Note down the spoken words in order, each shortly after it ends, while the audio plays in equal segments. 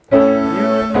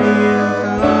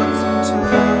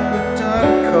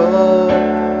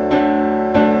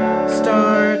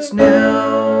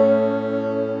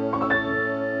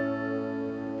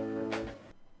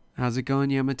it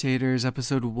going, Yamitators?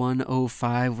 Episode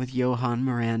 105 with Johan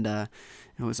Miranda.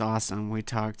 It was awesome. We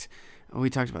talked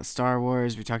about Star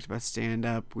Wars. We talked about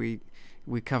stand-up. We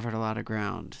covered a lot of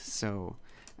ground. So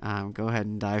go ahead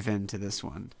and dive into this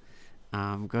one.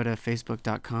 Go to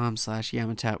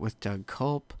facebook.com/Yamatat with Doug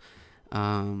Culp.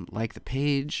 Like the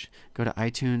page. Go to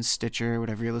iTunes, Stitcher,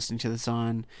 whatever you're listening to this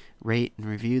on. Rate and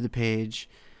review the page.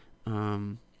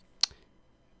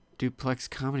 Duplex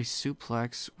Comedy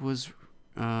Suplex was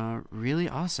really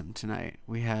awesome tonight.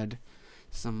 We had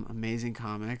some amazing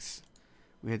comics.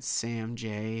 We had Sam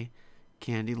J,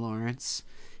 Candy Lawrence,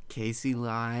 Casey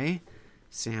Lai,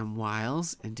 Sam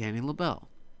Wiles, and Danny LaBelle.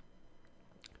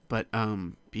 But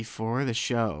before the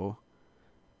show,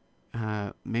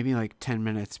 maybe like 10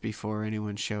 minutes before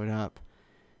anyone showed up,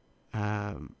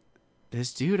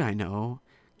 this dude I know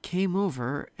came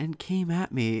over and came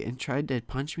at me and tried to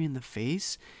punch me in the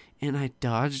face, and I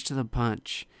dodged the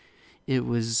punch. It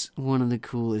was one of the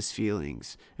coolest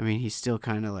feelings. I mean, he still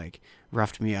kind of like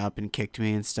roughed me up and kicked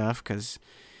me and stuff because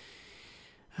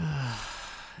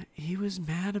he was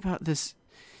mad about this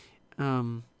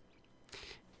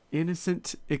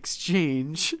innocent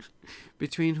exchange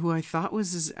between who I thought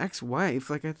was his ex-wife.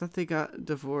 Like, I thought they got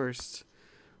divorced.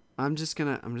 I'm just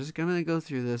gonna go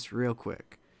through this real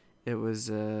quick. It was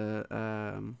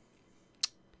because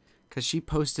she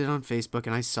posted on Facebook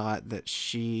and I saw it that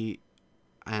she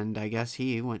and I guess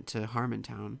he went to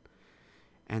Harmontown,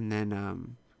 and then I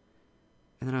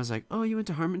was like, oh, you went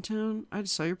to Harmontown? I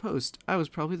just saw your post. I was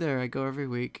probably there. I go every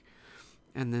week.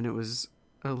 And then it was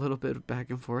a little bit of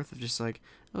back and forth of just like,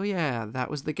 oh yeah,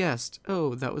 that was the guest.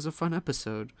 Oh, that was a fun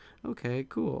episode. Okay,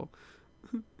 cool.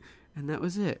 And that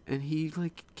was it. And he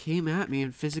like came at me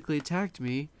and physically attacked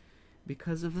me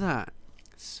because of that.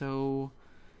 So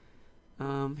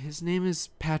his name is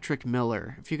Patrick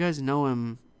Miller. If you guys know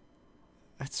him,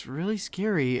 that's really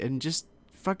scary, and just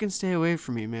fucking stay away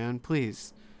from me, man,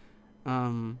 please.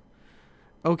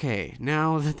 Okay,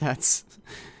 now that that's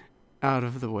out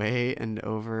of the way and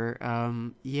over,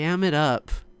 yam it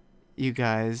up, you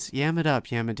guys. Yam it up,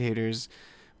 Yamitators,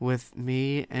 with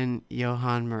me and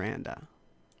Johan Miranda.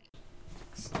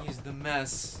 Excuse the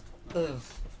mess. Ugh.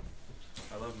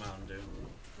 I love Mountain Dew.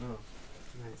 Oh,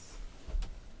 nice.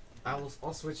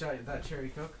 I'll switch out that cherry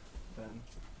Coke then.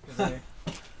 'Cause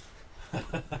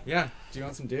yeah. Do you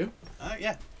want some dew?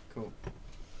 Yeah. Cool.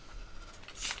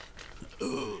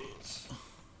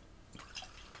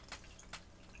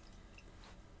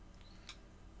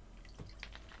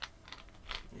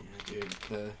 Yeah,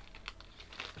 dude.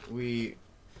 We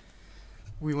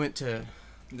went to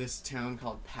this town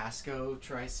called Pasco,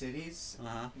 Tri-Cities.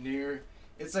 Near.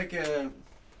 It's like a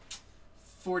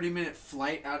 40-minute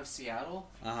flight out of Seattle.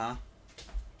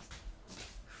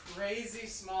 Crazy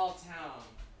small town.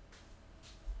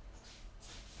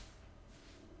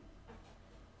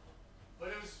 But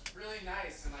it was really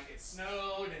nice, and like it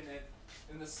snowed,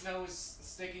 and the snow was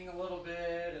sticking a little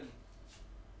bit, and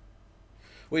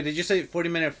Wait, did you say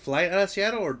 40-minute flight out of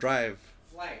Seattle or drive?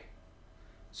 flight.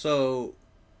 So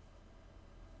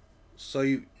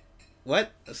you,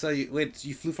 what? So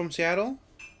you flew from Seattle?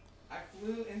 I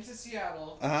flew into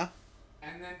Seattle, and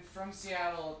then from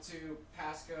Seattle to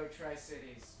Pasco,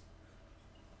 Tri-Cities.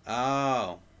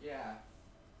 Oh. Yeah.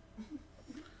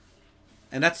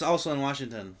 And that's also in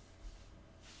Washington.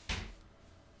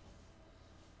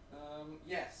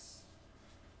 Yes.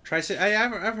 Tri-City.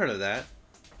 I've heard of that.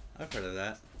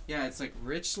 Yeah, it's like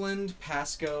Richland,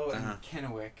 Pasco, and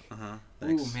Kennewick.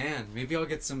 Thanks. Ooh, man. Maybe I'll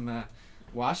get some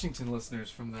Washington listeners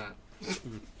from that.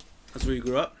 That's where you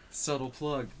grew up? Subtle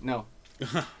plug. No.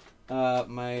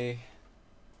 My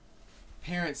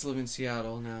parents live in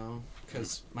Seattle now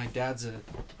because my dad's a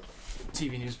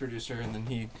TV news producer, and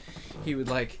then he would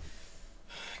like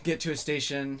get to a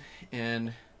station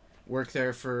and work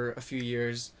there for a few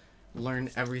years, learn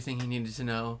everything he needed to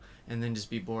know, and then just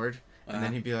be bored. And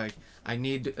then he'd be like, I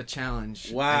need a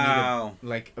challenge. Wow.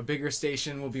 Like a bigger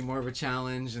station will be more of a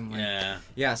challenge. And like,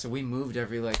 yeah, so we moved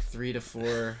every like 3 to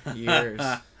 4 years.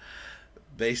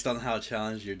 Based on how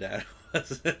challenged your dad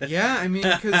was. Yeah, I mean,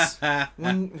 because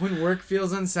when work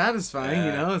feels unsatisfying,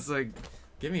 you know, it's like,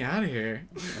 get me out of here.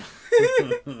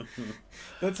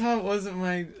 That's how it was at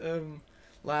my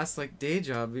last like day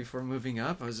job before moving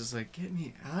up. I was just like, get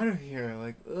me out of here.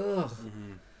 Like, ugh.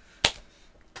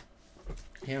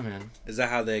 Yeah, man. Is that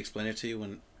how they explain it to you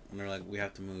when they're like, we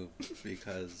have to move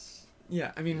because...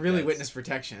 Yeah, I mean, really witness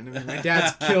protection. I mean, my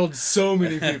dad's killed so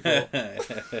many people.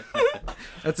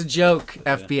 That's a joke,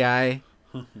 FBI.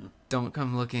 Don't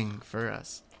come looking for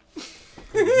us.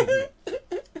 Yeah,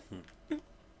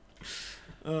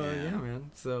 man.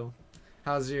 So,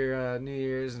 how's your New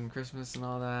Year's and Christmas and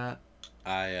all that?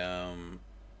 I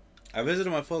visited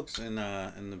my folks in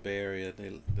the Bay Area. They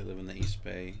live in the East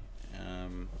Bay.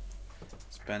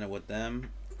 Spent it with them.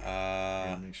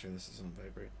 Make sure this is on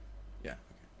vibrate. Yeah.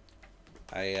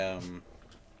 Okay. I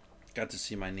got to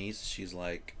see my niece. She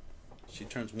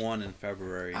turns 1 in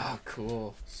February. Oh,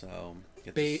 cool. So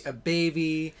a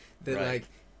baby that Right. like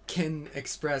can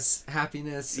express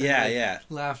happiness. And, Yeah.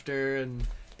 laughter and.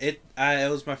 It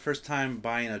was my first time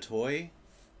buying a toy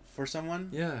for someone.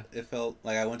 Yeah. It felt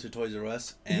like I went to Toys R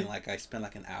Us and like I spent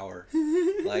like an hour.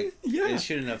 Like Yeah. it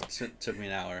shouldn't have took me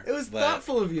an hour. It was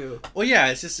thoughtful of you. Well, yeah,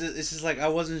 it's just like I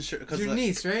wasn't sure because Your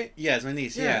niece, right? Yeah, it's my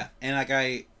niece. Yeah, and like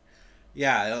it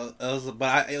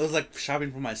was like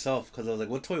shopping for myself because I was like,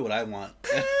 what toy would I want?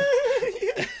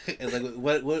 It's like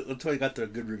what toy got the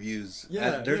good reviews?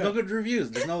 Yeah, There's no good reviews.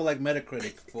 There's no like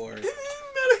Metacritic for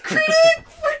Metacritic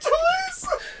for toys.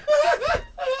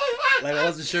 like I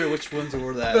wasn't sure which ones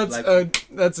were that.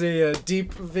 That's a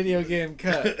deep video game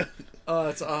cut. Oh,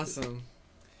 that's awesome.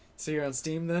 So you're on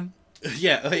Steam then?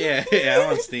 Yeah, I'm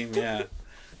on Steam. Yeah,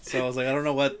 so I was like, I don't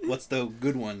know what's the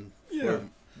good one. Yeah,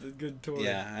 the good toy.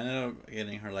 Yeah, I ended up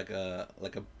getting her like a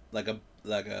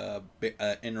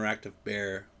interactive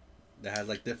bear that has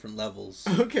like different levels.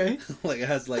 Okay. Like it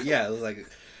has like it was like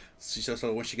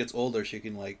so when she gets older she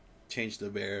can like change the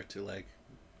bear to like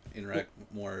interact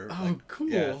more. Oh, like, cool.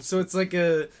 Yeah. So it's like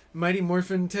a Mighty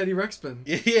Morphin Teddy Ruxpin.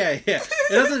 Yeah. It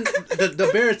doesn't. The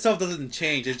bear itself doesn't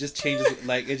change. It just changes.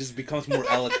 Like it just becomes more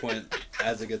eloquent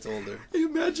as it gets older. You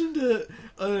imagined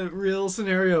a real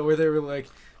scenario where they were like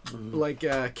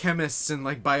chemists and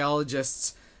like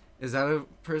biologists. Is that a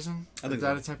person? I think Is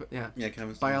that so. a type of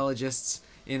Chemistry. biologists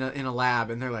in a lab,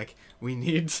 and they're like, we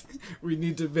need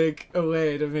to make a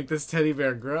way to make this teddy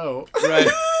bear grow. Right.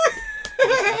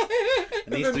 It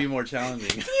needs to be more challenging.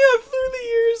 Yeah, through the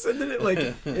years, and then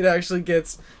it actually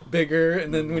gets bigger,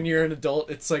 and then when you're an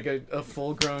adult, it's like a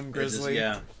full grown grizzly.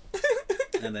 And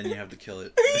then you have to kill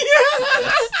it.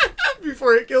 Yeah.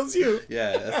 Before it kills you.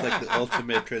 Yeah, that's like the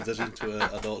ultimate transition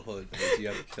to adulthood. Is you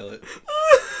have to kill it.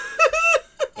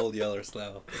 Old Yeller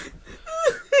style.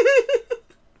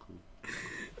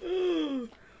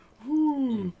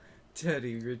 Ooh,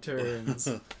 Teddy returns.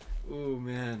 Ooh,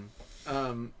 man.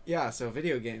 Yeah. So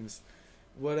video games.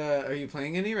 What are you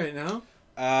playing any right now?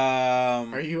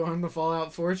 Are you on the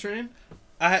Fallout 4 train?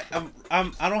 I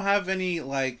don't have any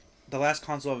like the last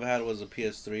console I've had was a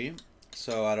PS3,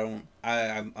 so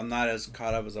I'm not as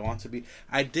caught up as I want to be.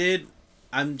 I do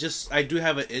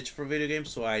have an itch for video games,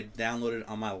 so I downloaded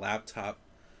on my laptop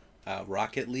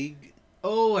Rocket League.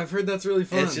 Oh, I've heard that's really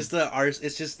fun. It's just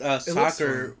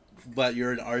soccer, but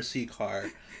you're an RC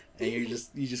car, and you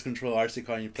just control RC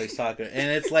car and you play soccer. And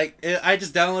it's like I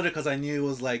just downloaded it because I knew it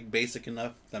was like basic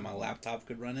enough that my laptop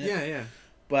could run it. Yeah.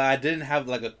 But I didn't have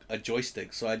like a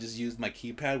joystick, so I just used my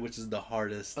keypad, which is the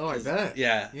hardest. Oh, I bet.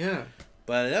 Yeah.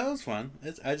 But that was fun.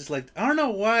 I don't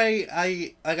know why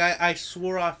I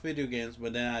swore off video games,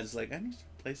 but then I was like, I need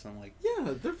to play some like.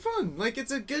 Yeah, they're fun. Like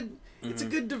it's a good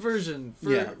diversion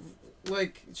for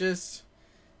like just.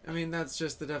 I mean, that's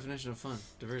just the definition of fun.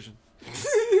 Diversion.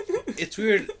 It's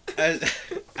weird. I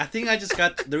think I just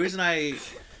got the reason I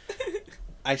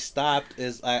stopped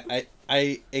is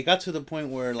it got to the point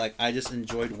where like I just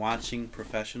enjoyed watching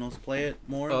professionals play it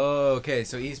more. Oh, okay.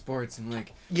 So esports and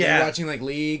like you're watching like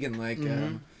League and like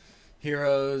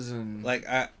Heroes and like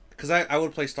because I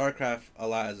would play StarCraft a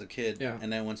lot as a kid. Yeah.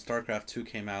 And then when StarCraft 2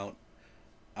 came out,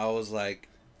 I was like,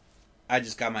 I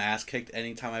just got my ass kicked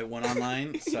anytime I went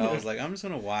online. So I was like, I'm just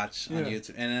gonna watch on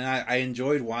YouTube, and then I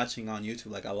enjoyed watching on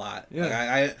YouTube like a lot. Yeah.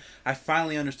 Like I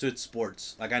finally understood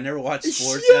sports. Like I never watched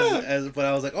sports but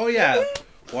I was like, oh yeah,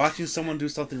 watching someone do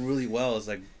something really well is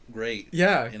like great.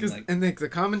 Yeah, because the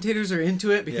commentators are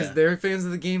into it because they're fans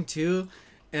of the game too,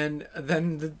 and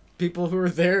then the people who are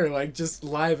there like just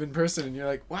live in person, and you're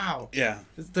like, wow. Yeah.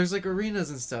 There's like arenas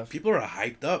and stuff. People are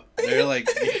hyped up. They're like,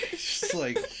 just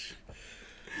like.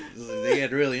 They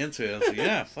get really into it. I was like,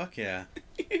 yeah, fuck yeah.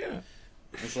 Yeah.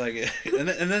 It's like, and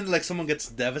then like someone gets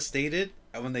devastated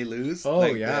when they lose. Oh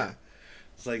like, yeah.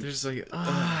 It's like they're just like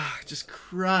just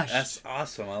crushed. That's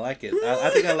awesome. I like it.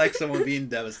 I think I like someone being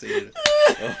devastated.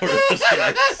 Or just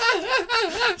like,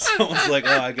 someone's like,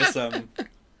 oh, I guess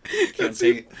can't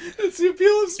take it. It's the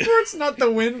appeal of sports, not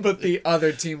the win, but the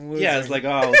other team losing. Yeah, it's like,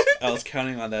 oh, I was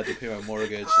counting on that to pay my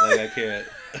mortgage. Like I can't.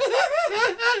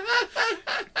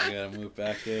 I gotta move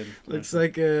back in. Looks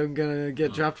like I'm gonna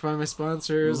get dropped by my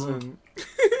sponsors and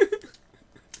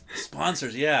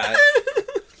sponsors. Yeah,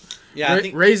 I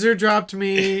think Razer dropped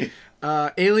me.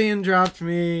 Alien dropped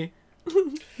me.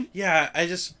 Yeah,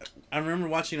 I remember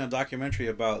watching a documentary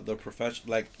about the profession,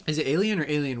 like... Is it Alien or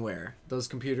Alienware? Those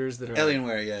computers that are...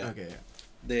 Alienware, yeah. Okay, yeah.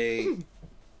 They...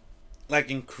 like,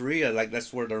 in Korea, like,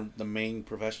 that's where the main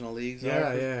professional leagues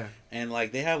are. Yeah. And,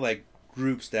 like, they have, like,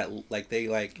 groups that, like, they,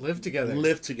 like... Live together, and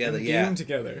yeah. Game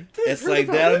together. It's, like,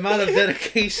 that amount of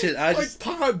dedication. Like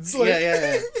pods. Like...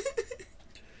 Yeah.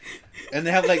 And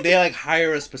they have, like,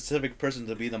 hire a specific person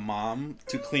to be the mom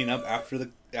to clean up after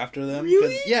them.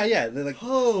 Really? Yeah. They're like,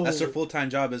 that's their full-time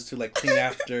job is to, like, clean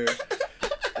after,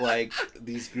 like,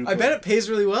 these groups. I bet it pays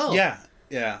really well. Yeah.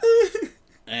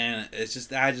 And it's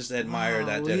just, I just admire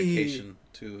that dedication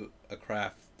to a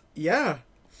craft. Yeah.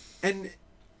 And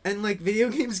like, video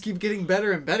games keep getting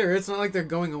better and better. It's not like they're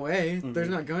going away. Mm-hmm. They're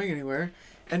not going anywhere.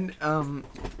 And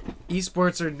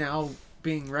esports are now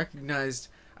being recognized.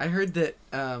 I heard that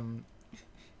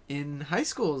in high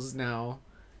schools now,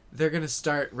 they're going to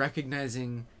start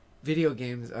recognizing video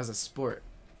games as a sport.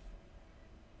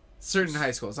 Certain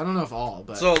high schools. I don't know if all,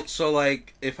 but... So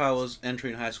like, if I was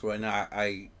entering high school right now,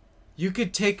 You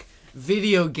could take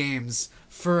video games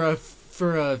for a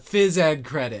phys ed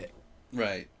credit.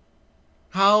 Right.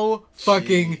 How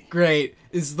fucking great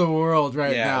is the world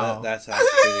right now? Yeah, that sounds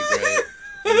pretty great.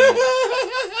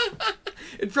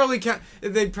 It'd probably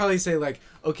they'd probably say, like,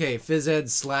 okay, phys ed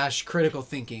 / critical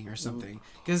thinking or something.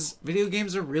 Because video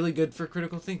games are really good for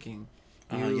critical thinking.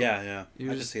 Yeah. I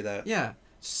just see that. Yeah.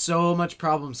 So much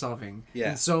problem solving. Yeah.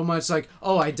 And so much like,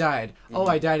 oh, I died. Oh,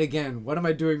 I died again. What am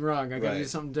I doing wrong? I gotta do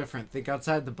something different. Think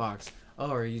outside the box.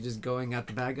 Oh, are you just going at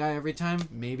the bad guy every time?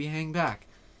 Maybe hang back.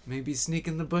 Maybe sneak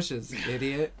in the bushes,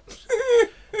 idiot.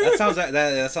 That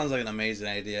sounds like an amazing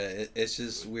idea. It's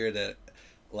just weird that,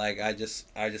 like, I just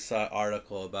saw an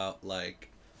article about, like,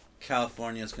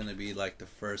 California's gonna be, like, the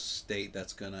first state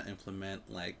that's gonna implement,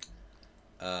 like,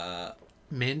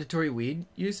 mandatory weed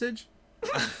usage.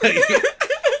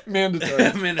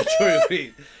 Mandatory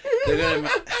weed. They're gonna.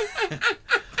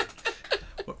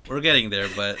 We're getting there,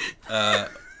 but.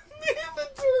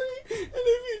 Mandatory, and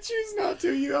if you choose not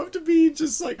to, you have to be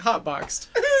just like hotboxed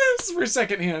for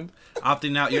secondhand.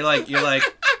 Opting out, you're like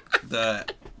the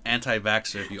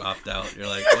anti-vaxxer if you opt out. You're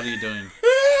like, what are you doing?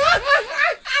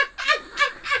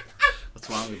 What's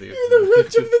wrong with you? You're the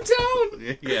rich of the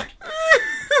town. Yeah.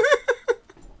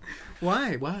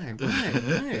 Why?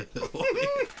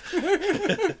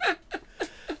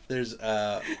 There's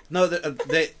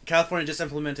California just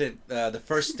implemented the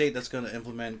first state that's going to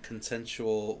implement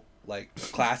consensual, like,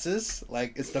 classes.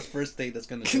 Like, it's the first state that's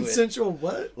going to do it. Consensual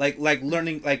what? Like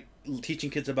learning, like,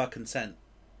 teaching kids about consent.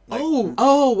 Like,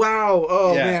 oh wow.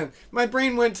 Oh yeah. Man, my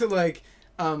brain went to, like,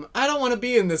 I don't want to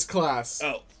be in this class.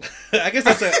 Oh, I guess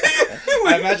that's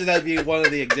I imagine that'd be one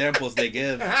of the examples they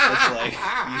give. It's like,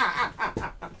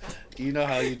 you know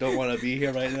how you don't want to be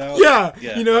here right now? Yeah.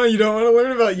 You know how you don't want to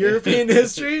learn about European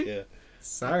history? Yeah.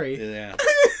 Sorry. Yeah.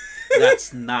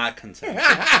 That's not consent.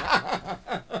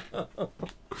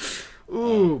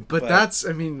 Ooh, but that's,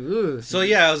 I mean, ooh. So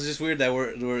yeah, it was just weird that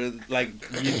we're like,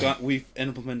 we've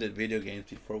implemented video games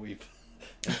before we've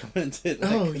implemented.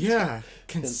 Like,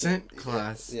 consent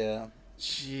class. Yeah.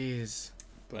 Jeez.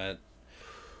 But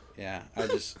yeah, I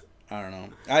don't know.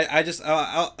 I just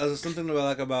something that I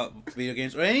like about video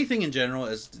games or anything in general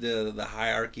is the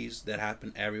hierarchies that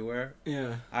happen everywhere.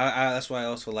 Yeah. That's why I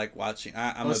also like watching.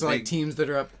 I'm also a big, like teams that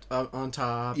are up on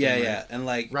top. Yeah, and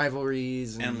like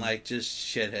rivalries and like just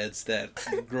shitheads that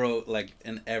grow like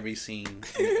in every scene,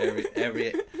 in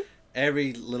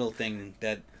every little thing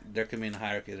that there can be in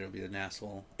hierarchy. There'll be an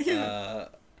asshole. Yeah.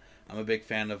 I'm a big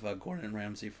fan of Gordon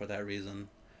Ramsay for that reason.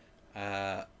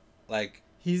 Like.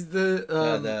 He's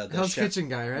the Hell's Kitchen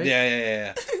guy, right?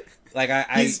 Yeah. Like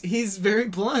he's very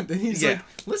blunt, and he's like,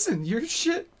 "Listen, your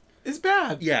shit is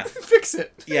bad. Yeah, fix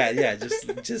it." Yeah.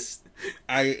 Just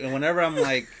whenever I'm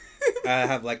like, I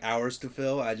have like hours to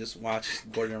fill, I just watch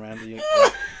Gordon Ramsay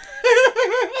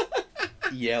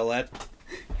yell at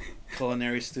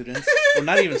culinary students. Well,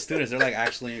 not even students. They're like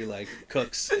actually like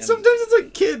cooks. And sometimes it's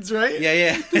like kids, right?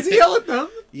 Yeah. Does he yell at them?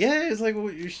 Yeah, it's like,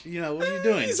 what are you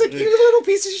doing? He's like, you little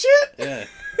piece of shit. Yeah.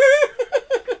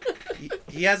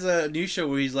 he has a new show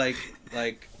where he's like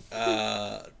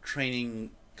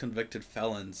training convicted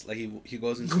felons. Like he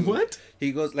goes into what?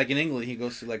 He goes like in England. He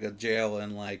goes to like a jail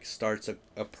and like starts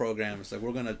a program. It's like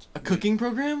we're gonna cooking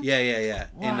program. Yeah.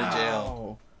 Wow. In the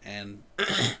jail and.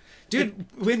 Dude,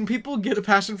 when people get a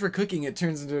passion for cooking, it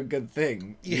turns into a good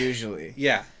thing. Usually.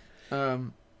 Yeah.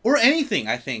 Or anything,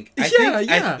 I think. I think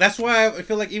that's why I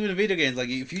feel like even in video games, like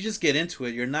if you just get into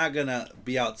it, you're not gonna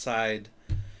be outside.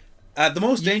 The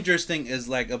most dangerous thing is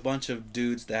like a bunch of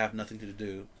dudes that have nothing to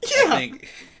do. Yeah. I think.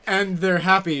 And they're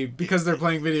happy because they're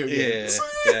playing video games.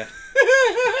 Yeah.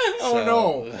 Oh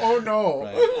no! Oh no!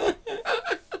 Right.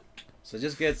 So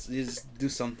just do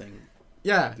something.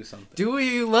 Yeah. Do something. Do what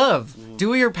you love. Do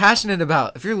what you're passionate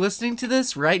about. If you're listening to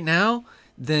this right now,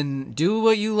 then do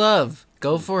what you love.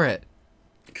 Go for it.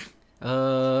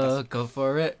 Go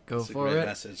for it. Go for it.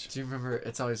 Message. Do you remember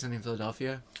It's Always Sunny in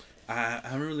Philadelphia? I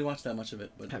haven't really watched that much of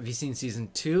it, but Have you seen season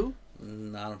 2?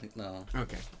 No, I don't think no.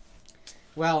 Okay.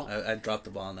 Well, I dropped the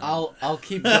ball on that. I'll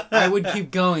keep. I would keep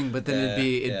going, but then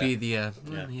it'd be the.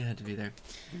 You had to be there.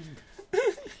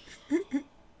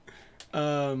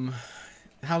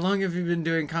 How long have you been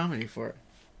doing comedy for?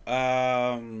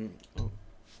 It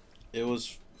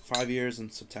was 5 years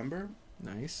in September.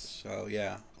 Nice. So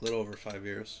yeah, a little over 5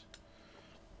 years.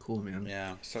 Cool, man.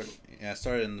 Yeah, I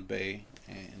started in the Bay,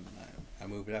 and I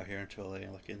moved out here to LA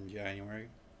like in January.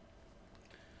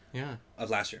 Yeah. Of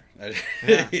last year.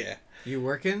 Yeah. Yeah. You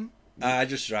working? I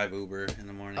just drive Uber in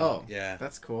the morning. Oh. Yeah.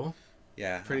 That's cool.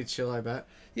 Yeah. Pretty chill, I bet.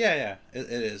 Yeah. It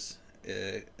is.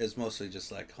 It's mostly just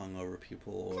like hungover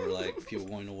people or like people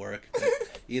going to work. But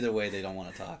either way, they don't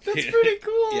want to talk. That's pretty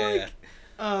cool. Yeah.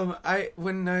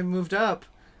 When I moved up,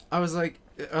 I was like,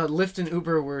 Lyft and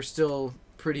Uber were still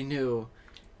pretty new,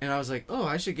 and I was like, oh,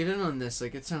 I should get in on this.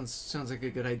 Like, it sounds like a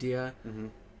good idea. Mm-hmm.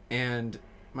 And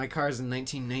my car's in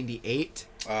 1998.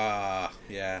 Yeah.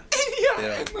 Yeah,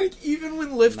 and like even when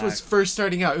Lyft was first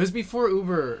starting out, it was before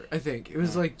Uber, I think. It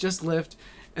was like just Lyft,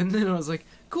 and then I was like,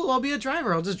 cool, I'll be a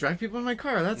driver. I'll just drive people in my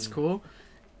car. That's cool.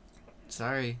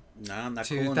 Sorry. No, I'm not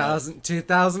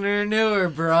 2000 or newer,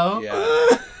 bro.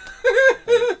 Yeah.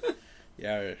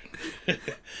 Yeah.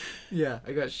 Yeah,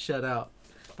 I got shut out.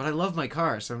 But I love my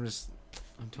car, so I'm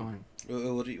torn.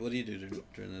 What do you do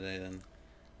during the day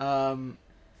then?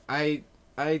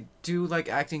 I do like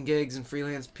acting gigs and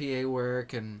freelance PA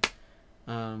work and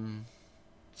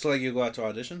So like you go out to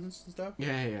auditions and stuff?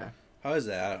 Yeah. How is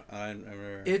that? I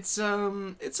never. It's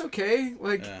okay.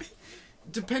 Like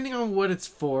depending on what it's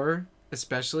for,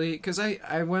 especially because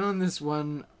I went on this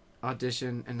one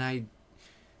audition and I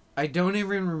don't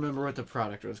even remember what the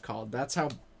product was called. That's how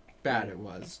bad it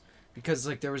was. Because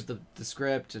like there was the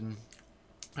script and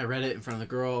I read it in front of the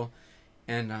girl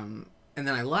and then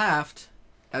I laughed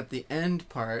at the end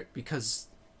part because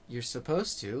you're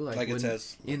supposed to like it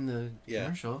says in the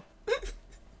commercial.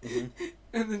 Mm-hmm.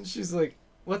 And then she's like,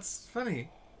 "What's funny?"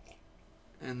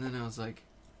 And then I was like,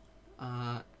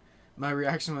 my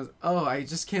reaction was, "Oh, I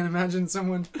just can't imagine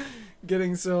someone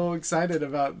getting so excited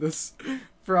about this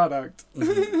product."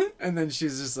 Mm-hmm. And then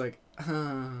she's just like,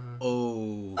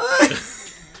 "Oh."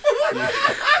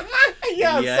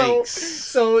 Yeah. Yikes.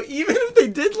 So even if they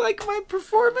did like my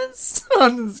performance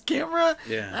on this camera,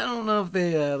 yeah, I don't know if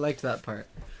they liked that part.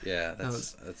 Yeah, that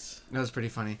was pretty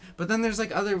funny. But then there's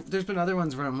been other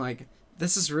ones where I'm like,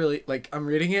 this is really like I'm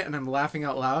reading it and I'm laughing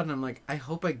out loud and I'm like, I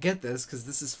hope I get this because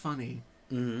this is funny.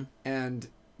 Mm-hmm. And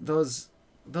those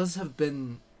have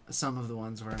been some of the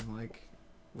ones where I'm like,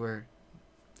 where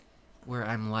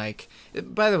I'm like.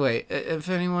 By the way, if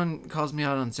anyone calls me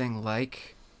out on saying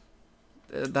like,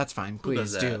 that's fine.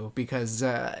 Please do because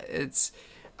it's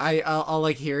I'll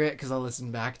like hear it because I'll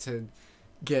listen back to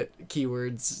get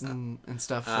keywords and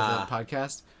stuff for the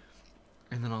podcast,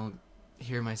 and then I'll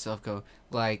hear myself go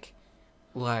like,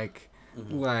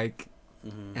 mm-hmm.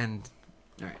 Mm-hmm. and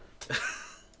all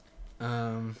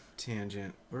right.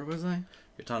 Tangent. Where was I?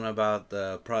 You're talking about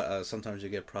the sometimes you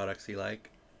get products you like.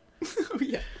 Oh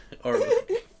yeah.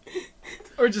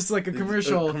 Or just like a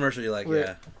commercial. A commercial you like,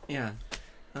 yeah. Yeah.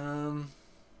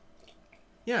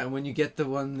 Yeah, when you get the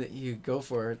one that you go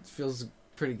for, it feels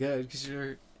pretty good because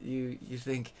you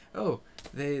think, oh,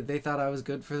 they thought I was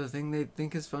good for the thing they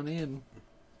think is funny and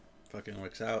fucking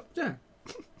works out. Yeah.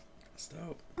 That's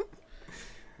dope.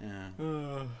 Yeah.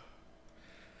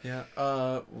 Yeah.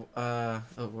 Oh,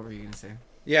 what were you gonna say?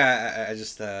 Yeah, I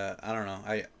just I don't know.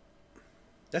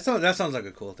 That sounds like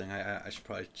a cool thing. I should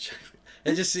probably check.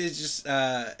 It's just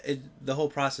the whole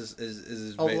process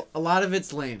is a lot of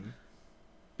it's lame.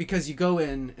 Because you go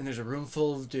in and there's a room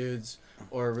full of dudes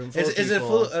or a room full of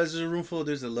people. Is it a room full of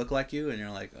dudes that look like you and you're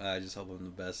like, I just hope I'm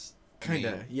the best?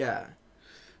 Kinda, yeah.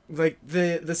 Like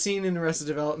the scene in Arrested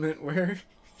Development where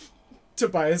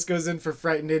Tobias goes in for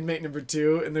frightened inmate number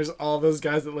 2 and there's all those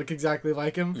guys that look exactly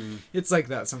like him. Mm. It's like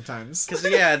that sometimes. Because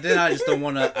then I just don't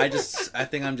want to. I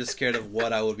think I'm just scared of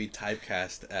what I would be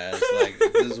typecast as. Like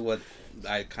this is what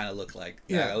I kind of look like.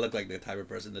 Yeah, I look like the type of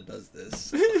person that does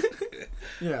this.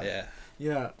 Yeah. Yeah.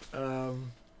 Yeah, yeah,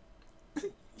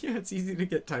 it's easy to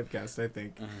get typecast, I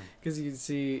think, because you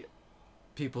see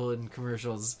people in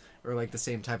commercials or like the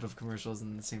same type of commercials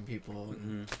and the same people.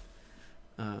 And,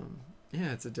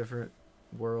 yeah, it's a different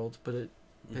world, but it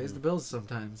pays the bills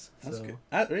sometimes. That's so. good.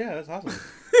 Yeah, that's awesome.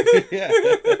 Yeah.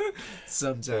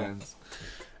 Sometimes.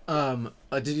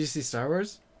 Did you see Star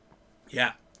Wars?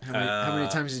 Yeah. How many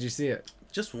times did you see it?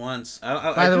 Just once.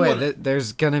 By the way,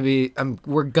 there's gonna be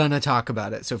we're gonna talk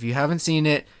about it. So if you haven't seen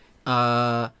it,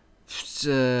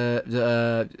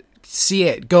 see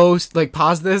it. Go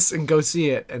pause this and go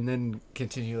see it, and then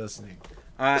continue listening.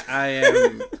 I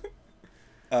am.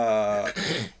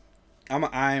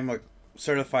 I'm a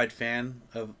certified fan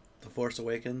of The Force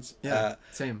Awakens. Yeah,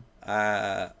 same.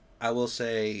 I will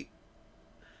say,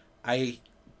 I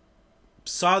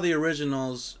saw the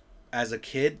originals as a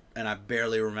kid, and I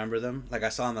barely remember them. Like I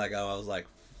saw them I was like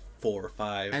 4 or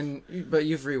 5. But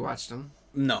you've rewatched them.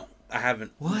 No, I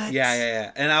haven't. What?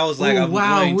 Yeah. And I was like, I'm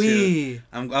going to.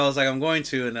 I was like, I'm going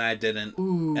to, and then I didn't.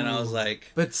 Ooh. And I was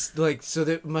like, but so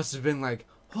that must have been like,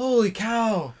 holy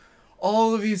cow,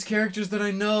 all of these characters that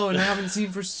I know and I haven't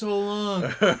seen for so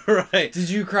long. Right. Did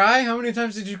you cry? How many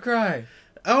times did you cry?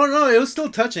 Oh no, it was still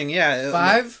touching. Yeah.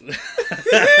 5?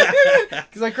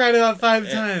 Because I cried about 5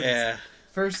 times. Yeah.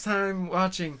 First time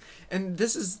watching, and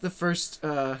this is the first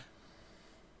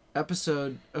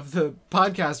episode of the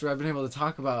podcast where I've been able to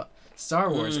talk about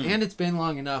Star Wars, and it's been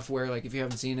long enough where if you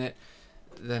haven't seen it,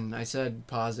 then I said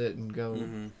pause it and go.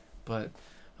 Mm-hmm. But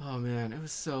oh man, it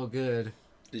was so good.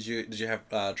 Did you have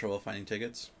trouble finding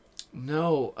tickets?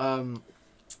 No,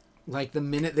 the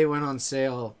minute they went on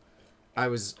sale, I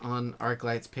was on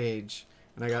ArcLight's page,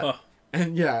 and I got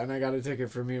and I got a ticket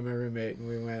for me and my roommate, and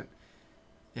we went.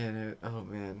 And oh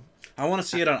man, I want to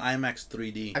see it on IMAX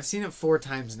 3D. I've seen it 4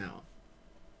 times now.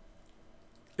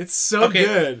 It's so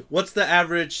good. What's the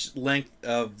average length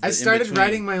of? I started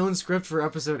writing my own script for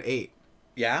episode 8.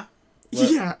 Yeah.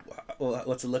 Yeah.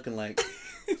 What's it looking like?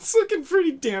 It's looking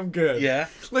pretty damn good. Yeah.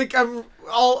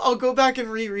 I'll go back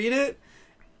and reread it,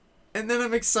 and then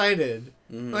I'm excited.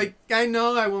 Mm-hmm. I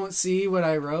know I won't see what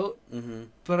I wrote,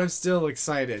 but I'm still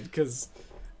excited because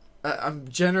I'm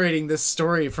generating this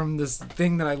story from this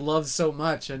thing that I love so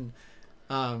much, and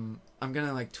I'm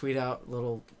gonna tweet out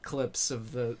little clips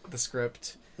of the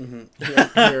script here and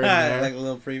there. Like a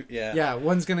little yeah. Yeah,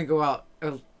 one's gonna go out.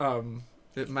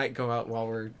 It might go out while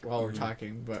we're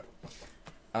talking, but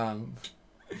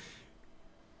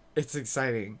it's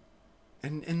exciting.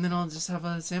 And then I'll just have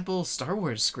a sample Star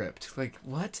Wars script.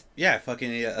 What? Yeah,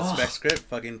 fucking a spec script.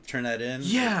 Fucking turn that in.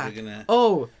 Yeah.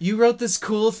 Oh, you wrote this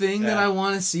cool thing that I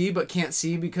want to see but can't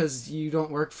see because you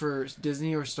don't work for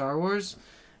Disney or Star Wars?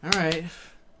 All right.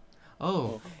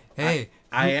 Oh, hey.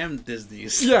 I am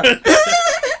Disney's. Yeah.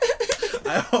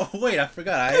 Wait, I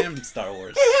forgot. I am Star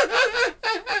Wars.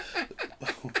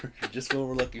 Just what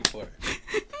we're looking for.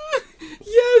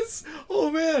 Yes!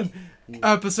 Oh, man.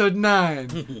 Episode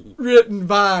 9. Written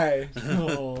by.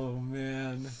 Oh,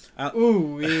 man.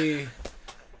 Ooh-wee.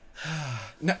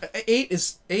 No, 8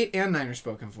 and 9 are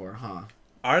spoken for, huh?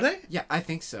 Are they? Yeah, I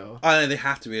think so. They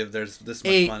have to be if there's this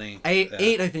much money.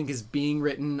 8, I think, is being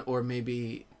written or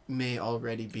maybe may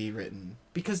already be written.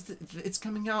 Because it's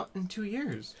coming out in 2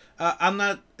 years. I'm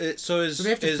not... So they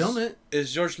have to film it.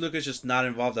 Is George Lucas just not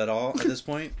involved at all at this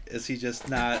point? Is he just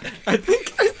not... I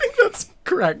think that's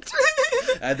correct.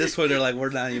 At this point, they're like, we're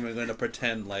not even going to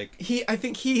pretend I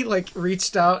think he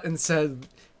reached out and said,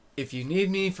 if you need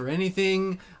me for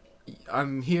anything,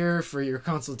 I'm here for your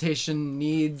consultation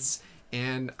needs,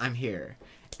 and I'm here.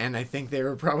 And I think they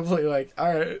were probably like,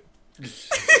 all right.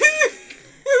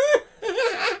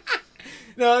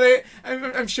 No,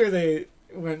 I'm sure they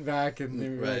went back and they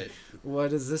were like,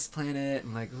 what is this planet?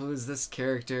 And who is this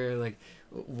character?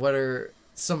 What are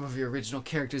some of your original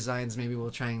character designs? Maybe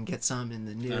we'll try and get some in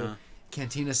the new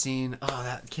cantina scene. Oh,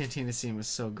 that cantina scene was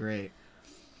so great.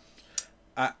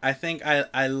 I think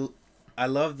I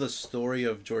love the story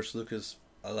of George Lucas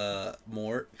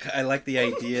more. I like the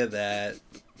idea that...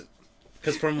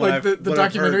 Because from what the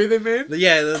documentary heard, they made,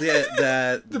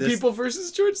 the People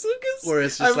versus George Lucas. Where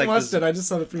it's just I haven't watched it. I just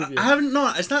saw the preview. I haven't.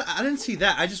 No, it's not. I didn't see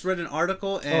that. I just read an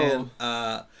article and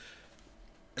that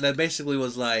basically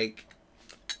was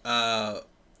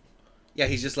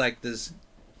he's just this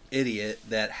idiot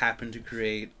that happened to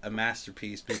create a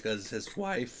masterpiece because his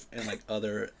wife and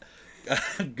other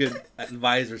good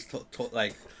advisors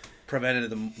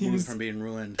prevented the movie from being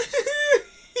ruined.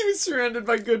 He was surrounded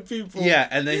by good people. Yeah,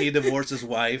 and then he divorced his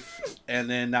wife, and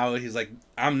then now he's like,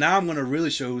 I'm going to really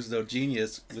show who's the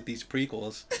genius with these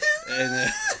prequels.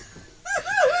 And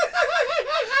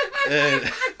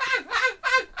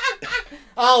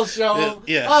I'll show him.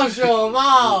 Yeah. I'll show him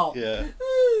all. Yeah.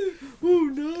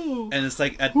 Oh, no. And it's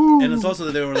and it's also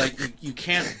that they were you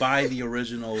can't buy the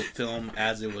original film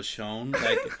as it was shown.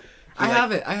 I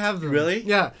have it. I have them. Really?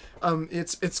 Yeah.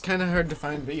 It's kind of hard to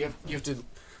find, but you have to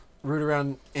root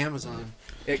around Amazon.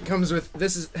 It comes with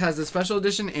has the special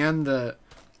edition and the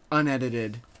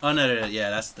unedited. Unedited, yeah,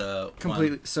 that's the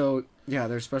completely. one. So yeah,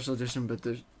 there's special edition, but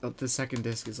the second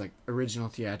disc is like original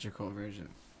theatrical version.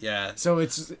 Yeah. So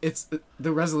it's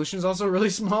the resolution is also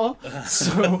really small.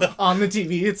 So on the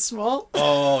TV it's small.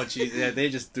 Oh, geez, yeah, they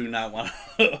just do not want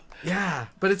to. Yeah,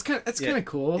 but it's kind of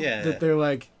cool that they're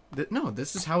like, no,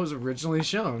 this is how it was originally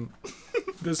shown.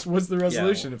 This was the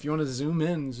resolution. If you want to zoom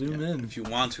in. If you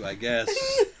want to, I guess.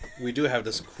 We do have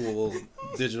this cool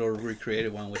digital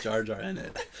recreated one with Jar Jar in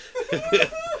it.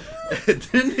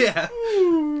 Yeah.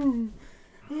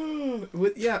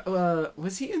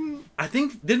 Was he in? I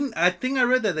think I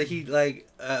read that he like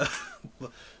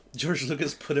George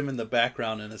Lucas put him in the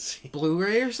background in a scene.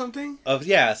 Blu-ray or something? One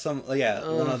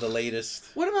of the latest.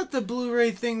 What about the Blu-ray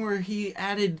thing where he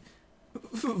added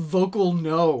vocal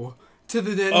no to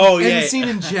the end scene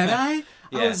in Jedi?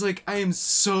 Yeah. I was like, I am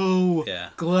so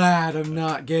glad I'm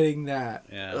not getting that.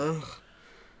 Yeah. Ugh.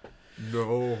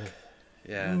 No.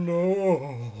 Yeah.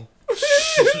 No.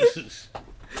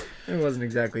 It wasn't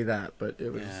exactly that, but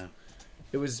it was. Yeah.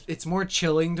 It's more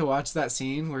chilling to watch that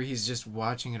scene where he's just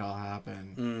watching it all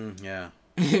happen. Yeah.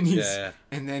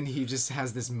 And then he just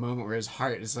has this moment where his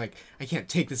heart is like, I can't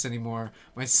take this anymore.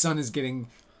 My son is getting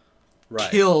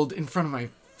killed in front of my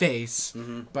face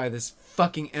by this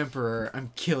fucking emperor.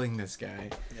 I'm killing this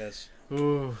guy. Yes.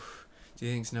 Ooh. Do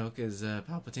you think Snoke is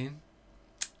Palpatine?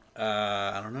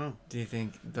 I don't know. Do you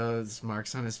think those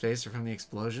marks on his face are from the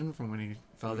explosion from when he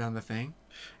fell down the thing?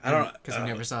 I don't know. Because we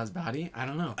never saw his body? I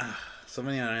don't know. So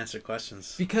many unanswered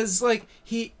questions. Because, like,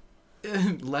 he...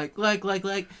 like...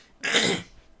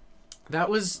 that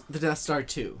was the Death Star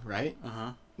 2, right?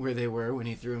 Uh-huh. Where they were when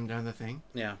he threw him down the thing?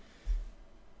 Yeah.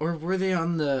 Or were they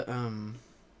on the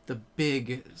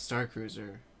big Star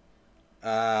Cruiser? You're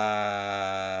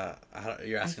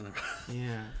asking them.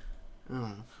 Yeah.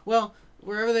 Oh. Well,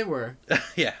 wherever they were.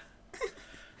 Yeah.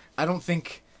 I don't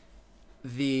think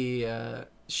the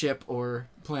ship or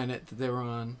planet that they were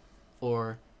on,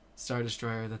 or Star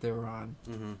Destroyer that they were on,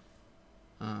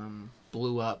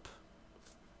 blew up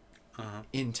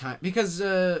in time. Because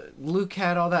Luke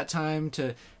had all that time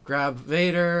to grab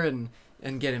Vader and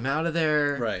get him out of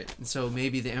there. Right. And so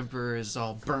maybe the Emperor is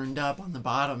all burned up on the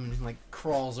bottom and like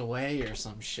crawls away or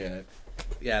some shit.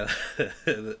 Yeah.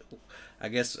 I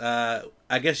guess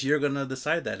you're gonna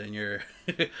decide that in your.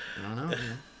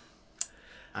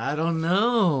 I don't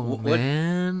know,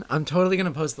 man. I'm totally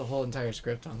gonna post the whole entire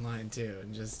script online too,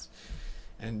 and just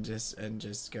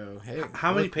go, hey.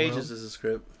 How many pages is the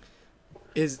script?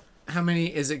 How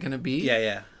many is it gonna be?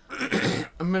 Yeah.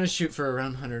 I'm gonna shoot for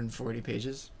around 140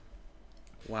 pages.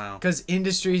 Wow. Because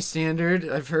industry standard,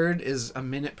 I've heard, is a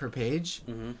minute per page.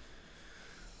 Mm-hmm.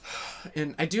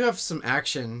 And I do have some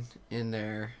action in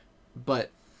there,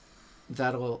 but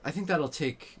I think that'll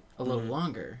take a little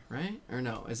longer, right? Or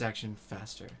no, is action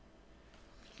faster?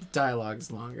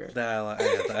 Dialogue's longer. Dialogue.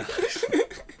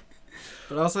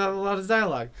 But I also have a lot of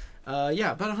dialogue.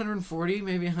 About 140,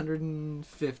 maybe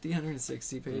 150,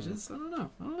 160 pages. I don't know.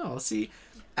 I'll see.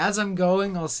 As I'm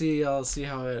going, I'll see how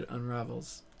it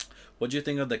unravels. What do you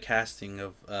think of the casting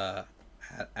of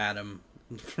Adam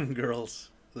from Girls?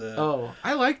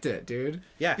 I liked it, dude.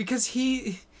 Yeah. Because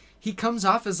he comes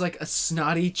off as like a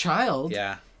snotty child.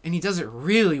 Yeah. And he does it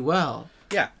really well.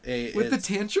 Yeah. With the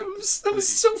tantrums. That was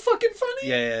so fucking funny.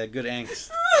 Yeah, good angst.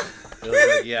 It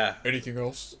was like, yeah. Anything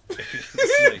else? And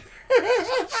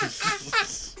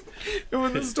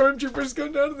when the stormtroopers go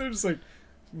down, they're just like,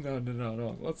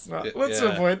 no. Let's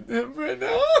avoid him right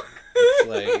now. It's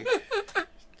like,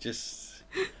 just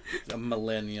a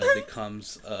millennial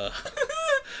becomes a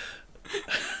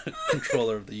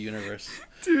controller of the universe.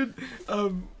 Dude,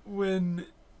 when...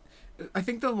 I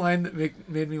think the line that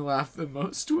made me laugh the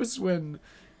most was when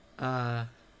Han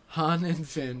and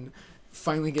Finn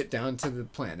finally get down to the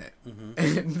planet. Mm-hmm.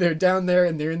 And they're down there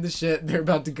and they're in the shit and they're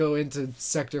about to go into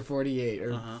Sector 48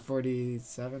 or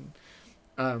 47.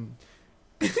 And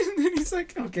then he's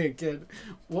like, okay, kid,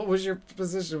 what was your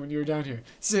position when you were down here?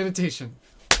 Sanitation.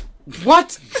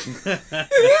 What?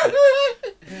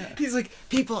 He's like,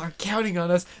 people are counting on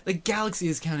us. The galaxy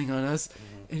is counting on us.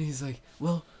 Mm-hmm. And he's like,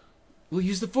 well... we'll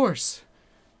use the Force.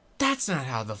 That's not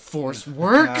how the Force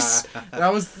works.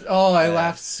 I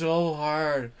laughed so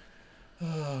hard.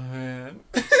 Oh, man.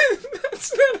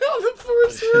 That's not how the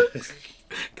Force works.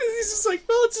 Because he's just like,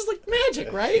 well, it's just like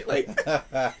magic, right? Like,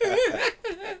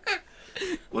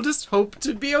 we'll just hope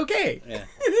to be okay. Yeah.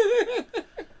 I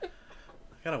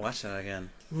gotta watch that again.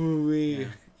 Ooh-wee.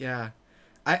 Yeah.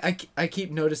 I keep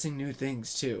noticing new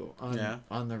things, too, on the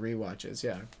rewatches,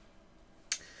 yeah.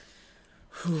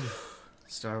 Whew.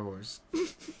 Star Wars.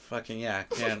 Fucking yeah,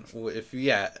 can if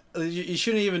you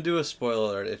shouldn't even do a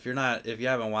spoiler alert if you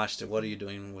haven't watched it. What are you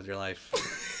doing with your life?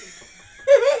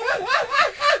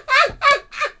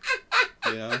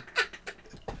 You know,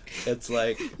 it's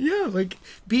like yeah, like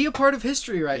be a part of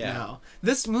history right now.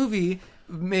 This movie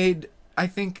made, I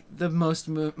think, the most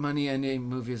money any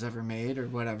movie has ever made, or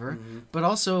whatever. Mm-hmm. But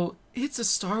also, it's a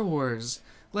Star Wars,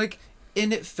 like,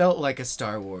 and it felt like a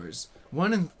Star Wars.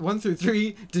 1 through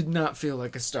 3 did not feel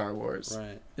like a Star Wars.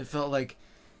 Right. It felt like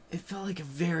a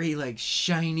very like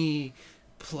shiny,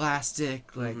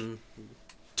 plastic like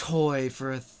toy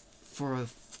for a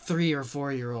 3 or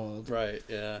 4 year old. Right.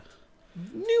 Yeah.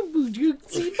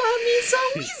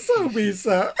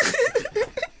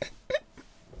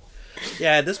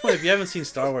 Yeah, at this point, if you haven't seen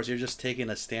Star Wars, you're just taking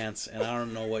a stance, and I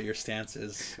don't know what your stance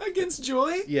is. Against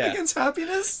joy? Yeah. Against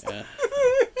happiness? Yeah.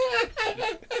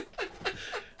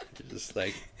 You're just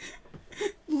like...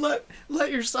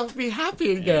 Let yourself be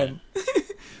happy again. Yeah.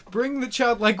 Bring the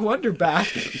childlike wonder back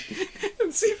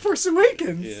and see Force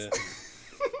Awakens. Yeah.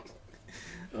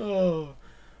 Oh.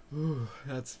 Ooh,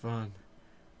 that's fun.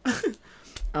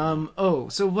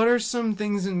 So what are some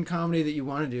things in comedy that you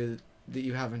want to do that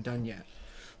you haven't done yet?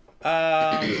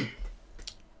 I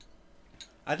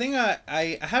think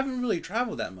I haven't really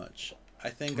traveled that much. I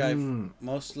think I've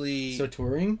mostly... So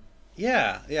touring?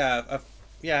 Yeah.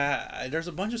 There's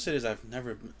a bunch of cities I've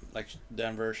never, like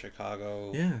Denver,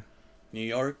 Chicago, New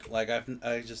York. Like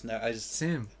I just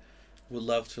Sam would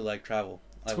love to like travel.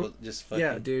 I would just fucking...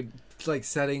 Yeah, dude. It's like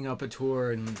setting up a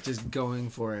tour and just going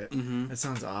for it. Mm-hmm. That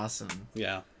sounds awesome.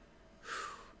 Yeah.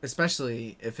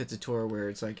 Especially if it's a tour where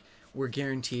it's like we're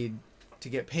guaranteed to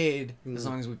get paid as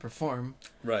long as we perform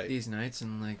these nights,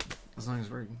 and like as long as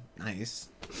we're nice.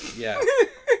 Yeah.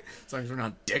 As long as we're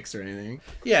not dicks or anything.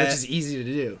 Yeah. Which is easy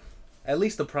to do. At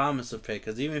least the promise of pay,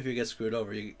 because even if you get screwed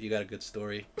over, you got a good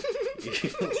story.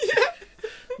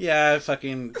 Yeah, I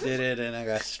fucking did it and I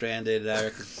got stranded there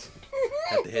because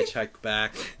I had to hitchhike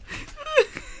back.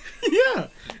 Yeah,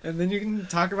 and then you can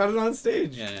talk about it on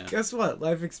stage. Yeah. Guess what?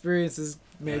 Life experiences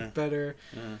make better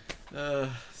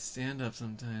stand up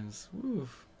sometimes. Woo.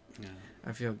 Yeah.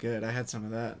 I feel good. I had some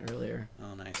of that earlier.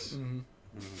 Oh, nice. Mm-hmm.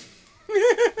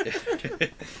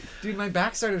 Dude, my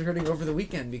back started hurting over the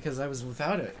weekend because I was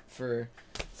without it for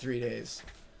 3 days.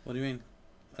 What do you mean?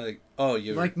 Like, oh,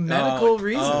 you like medical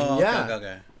reason? Oh, yeah.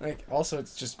 Okay. Like, also,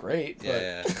 it's just great. But...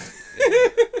 Yeah.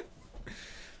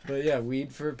 But yeah,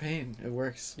 weed for pain. It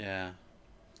works. Yeah.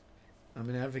 I'm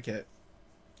an advocate.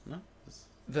 No.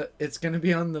 It's going to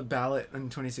be on the ballot in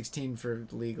 2016 for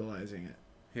legalizing it.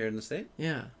 Here in the state?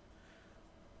 Yeah.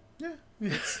 Yeah.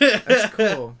 That's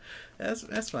cool.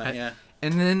 That's fine. Yeah.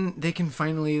 And then they can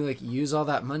finally like use all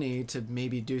that money to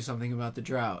maybe do something about the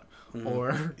drought,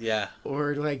 or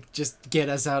like just get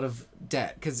us out of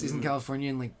debt, because isn't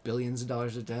California in like billions of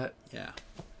dollars of debt? Yeah.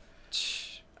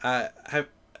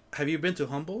 Have you been to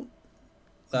Humboldt?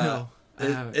 No.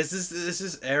 Is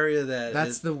this area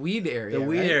that's the weed area? The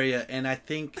weed area, and I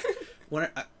think when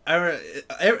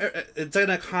it's an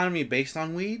economy based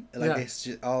on weed. Like it's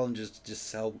just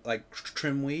sell like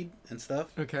trim weed and stuff.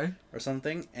 Okay. Or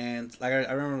something, and like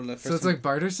I remember the first. So it's like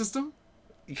barter system.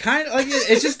 Kind of like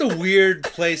it's just a weird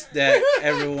place that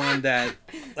everyone that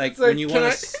like when you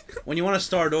want to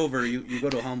start over, you go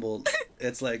to Humboldt.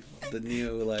 It's like the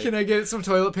new like. Can I get some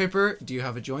toilet paper? Do you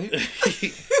have a joint?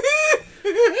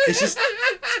 It's just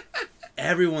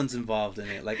everyone's involved in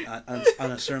it. Like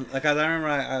on a certain like I remember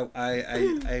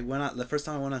I went out the first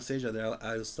time I went on stage out there.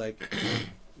 I was like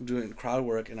doing crowd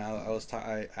work, and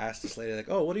I asked this lady like,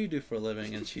 oh, what do you do for a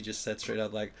living? And she just said straight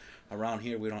up like, around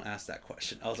here we don't ask that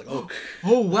question. I was like, oh.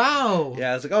 Oh wow.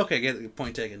 Yeah, I was like, okay, get the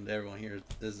point taken. Everyone here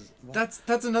is.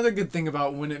 That's another good thing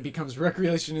about when it becomes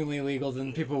recreationally illegal.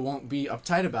 Then people won't be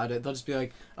uptight about it. They'll just be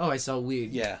like, oh, I sell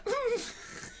weed. Yeah.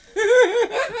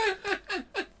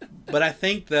 But I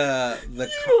think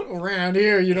around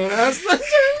here you don't ask that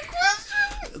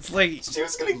question. It's like she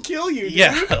was gonna kill you. Dude.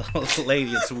 Yeah,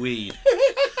 lady, it's weed.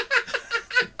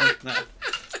 No.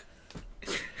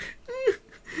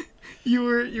 You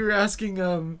were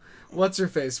asking what's her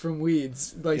face from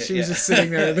Weeds, like she was just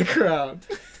sitting there in the crowd.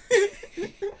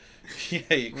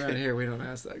 Yeah, you could. Around here we don't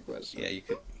ask that question. Yeah, you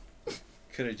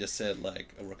could have just said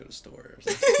like I work at a store or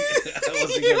something.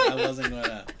 I wasn't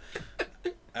gonna.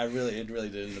 It really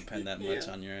didn't depend that much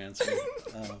on your answer.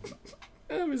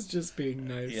 I was just being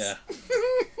nice. Yeah.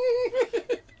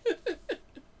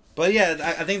 But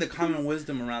yeah, I think the common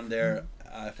wisdom around there,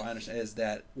 if I understand, is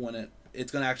that when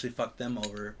it's gonna actually fuck them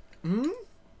over.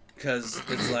 Because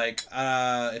it's like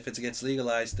if it gets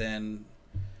legalized, then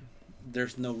there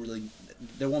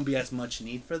won't be as much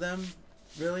need for them.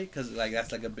 really? Because like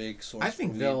that's like a big source. I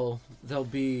think they'll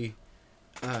be,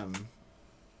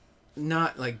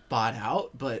 not like bought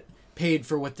out, but paid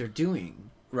for what they're doing.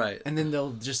 Right. And then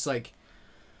they'll just like,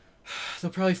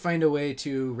 they'll probably find a way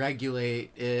to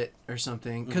regulate it or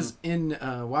something. Because in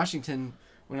Washington,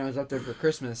 when I was up there for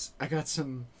Christmas, I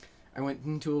went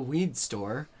into a weed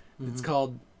store. It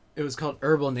was called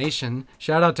Herbal Nation.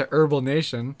 Shout out to Herbal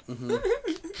Nation.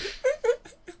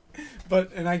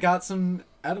 And I got some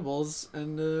edibles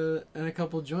and a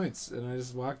couple joints, and I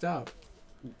just walked out.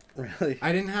 Really?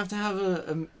 I didn't have to have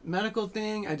a medical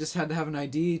thing. I just had to have an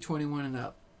ID, 21 and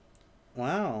up.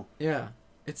 Wow. Yeah,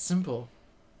 it's simple.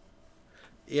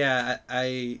 Yeah,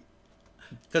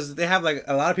 because they have like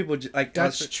a lot of people like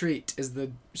Dutch Treat is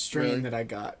the strain that I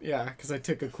got. Yeah, because I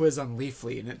took a quiz on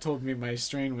Leafly and it told me my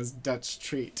strain was Dutch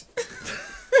Treat.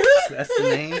 That's the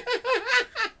name.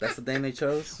 That's the name they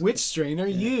chose. Which strain are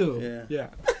you? Yeah.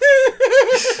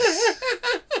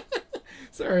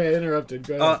 Sorry, I interrupted.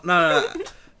 Go ahead. Oh no.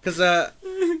 Because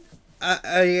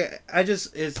I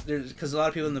just because a lot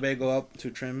of people in the Bay go up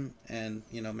to trim and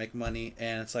make money,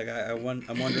 and it's like I'm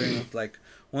wondering if like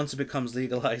once it becomes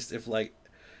legalized, if like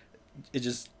it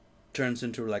just turns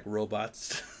into like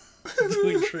robots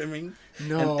doing trimming.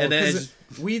 No, because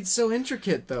weed's so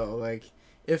intricate though. Like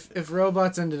if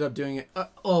robots ended up doing it,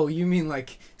 you mean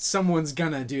like someone's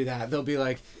gonna do that? They'll be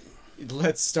like,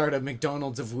 let's start a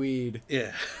McDonald's of weed.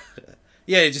 Yeah,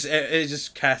 yeah. It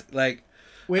just cast like.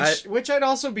 Which I'd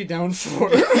also be down for.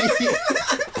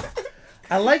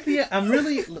 I like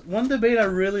one debate I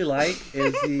really like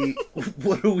is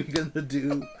what are we gonna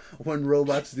do when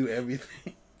robots do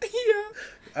everything?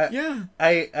 Yeah.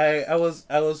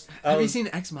 Have you seen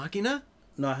Ex Machina?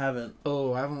 No, I haven't.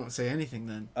 Oh, I won't say anything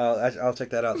then. I'll check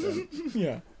that out then.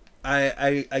 Yeah.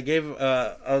 I gave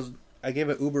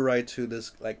an Uber ride to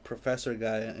this like professor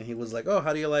guy, and he was like, "Oh,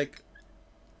 how do you like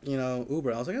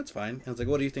Uber?" I was like, "That's fine." I was like,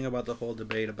 "What do you think about the whole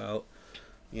debate about,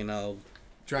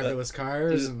 driverless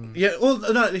cars?" And... Yeah, well,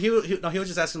 no, he was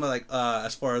just asking about like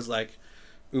as far as like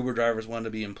Uber drivers want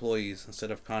to be employees instead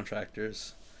of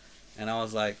contractors, and I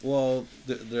was like, "Well,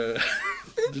 the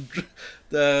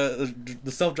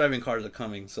self-driving cars are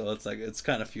coming, so it's like it's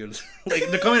kind of few like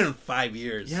they're coming in 5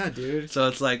 years." Yeah, dude. So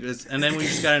it's like and then we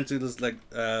just got into this like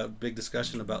big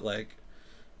discussion about like,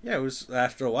 yeah, it was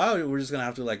after a while we're just gonna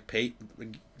have to like pay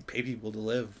people to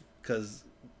live because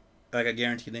like a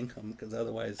guaranteed income because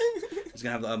otherwise it's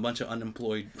gonna have a bunch of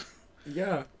unemployed.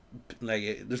 Yeah.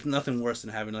 Like there's nothing worse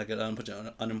than having like a bunch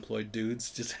of unemployed dudes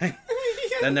just hang.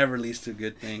 That never leads to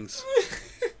good things.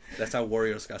 That's how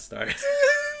Warriors got started.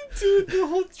 Dude, the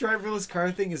whole driverless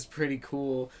car thing is pretty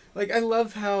cool. Like I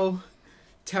love how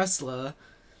Tesla,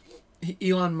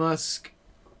 Elon Musk,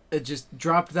 just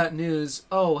dropped that news.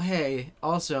 Oh hey,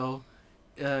 also,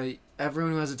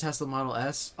 everyone who has a Tesla Model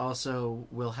S also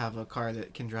will have a car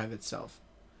that can drive itself.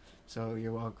 So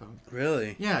you're welcome.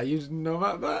 Really? Yeah, you didn't know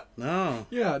about that? No.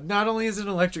 Yeah, not only is it an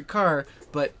electric car,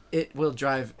 but it will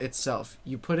drive itself.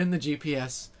 You put in the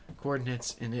GPS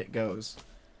coordinates and it goes.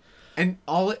 And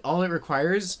all it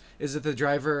requires is that the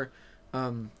driver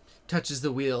touches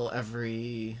the wheel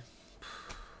every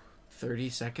 30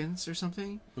 seconds or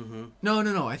something. Mm-hmm.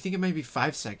 No. I think it might be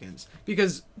 5 seconds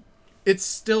because it's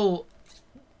still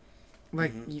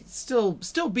like you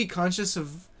still be conscious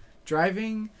of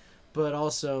driving, but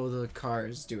also the car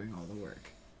is doing all the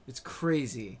work. It's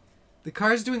crazy. The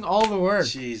car's doing all the work.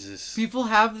 Jesus. People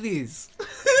have these.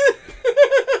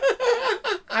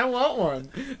 I want one.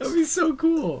 That'd be so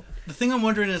cool. The thing I'm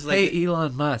wondering is like, hey,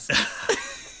 Elon Musk,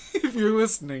 if you're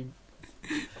listening.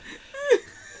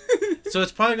 So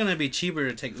it's probably going to be cheaper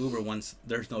to take Uber once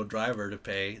there's no driver to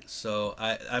pay. So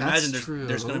I imagine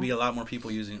there's going to be a lot more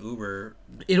people using Uber.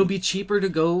 It'll be cheaper to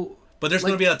go. But there's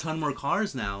going to be a ton more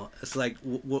cars now. It's like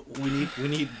we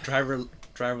need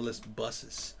driverless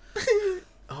buses.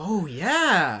 Oh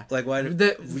yeah. Like why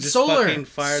the we just solar fucking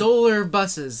fired... solar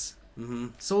buses, mm-hmm.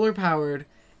 solar powered,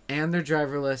 and they're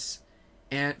driverless,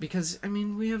 and because I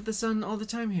mean we have the sun all the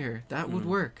time here, that would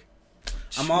work.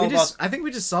 I think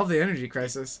we just solved the energy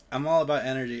crisis. I'm all about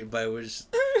energy, but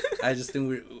I just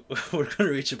think we're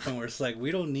gonna reach a point where it's like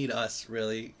we don't need us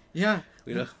really. Yeah.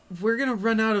 We're gonna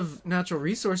run out of natural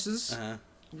resources. Uh-huh.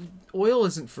 Oil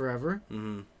isn't forever,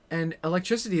 mm-hmm. and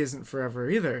electricity isn't forever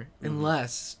either,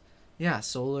 unless,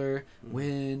 solar,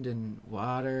 wind, and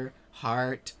water,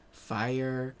 heart,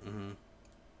 fire.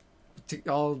 Mm-hmm.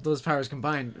 All those powers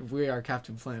combined, we are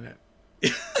Captain Planet.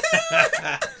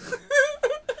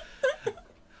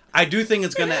 I do think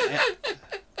it's gonna.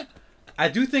 I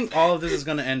do think all of this is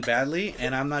gonna end badly,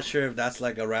 and I'm not sure if that's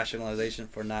like a rationalization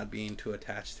for not being too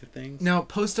attached to things. Now,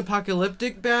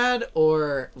 post-apocalyptic bad,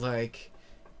 or like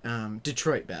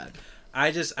Detroit bad?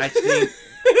 I think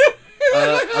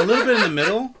a little bit in the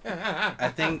middle. I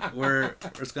think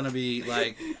it's gonna be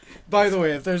like. By the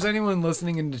way, if there's anyone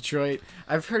listening in Detroit,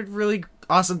 I've heard really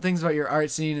awesome things about your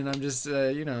art scene, and I'm just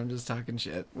I'm just talking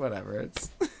shit. Whatever.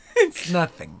 It's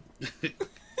nothing.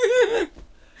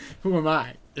 Who am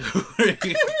I?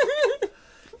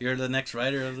 You're the next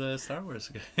writer of the Star Wars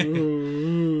game.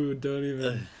 Ooh, don't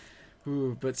even.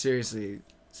 Ooh, but seriously,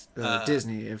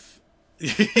 Disney, if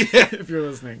you're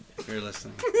listening. If you're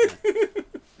listening.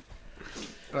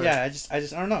 Yeah, I just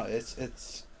I don't know.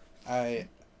 It's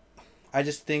I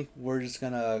just think we're just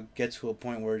gonna get to a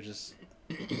point where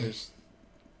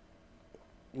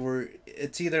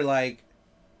it's either like,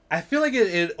 I feel like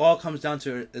it all comes down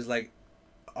to is like,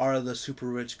 are the super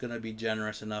rich gonna be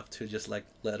generous enough to just like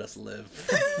let us live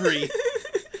free?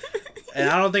 And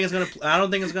I don't think it's gonna work out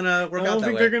that way. I don't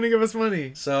think they're gonna give us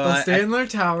money. So they'll stay in their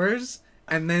towers,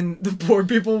 and then the poor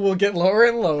people will get lower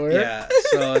and lower. Yeah.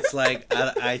 So it's like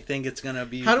I think it's gonna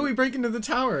be. How do we break into the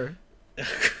tower?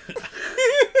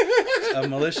 A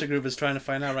militia group is trying to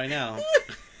find out right now.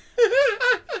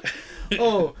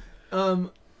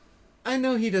 I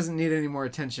know he doesn't need any more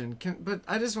attention, but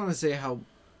I just want to say how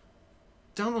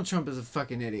Donald Trump is a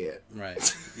fucking idiot.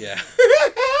 Right. Yeah.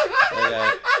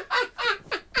 Okay.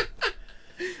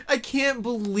 I can't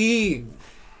believe.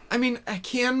 I mean, I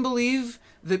can believe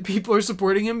that people are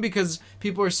supporting him because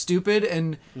people are stupid,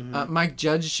 and Mike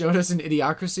Judge showed us in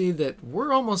Idiocracy that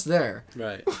we're almost there.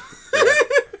 Right.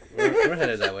 Yeah. We're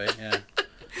headed that way. Yeah.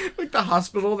 Like the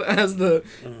hospital that has the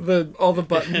all the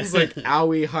buttons like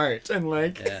owie heart and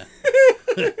like. Yeah.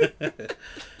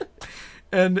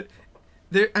 And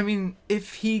there, I mean,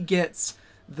 if he gets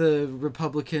the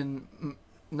Republican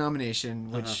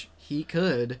nomination, which he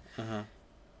could,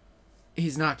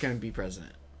 he's not going to be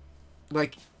president.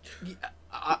 Like,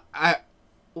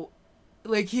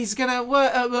 like he's gonna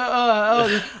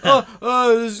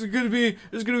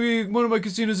there's gonna be one of my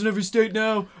casinos in every state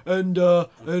now, and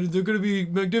they're gonna be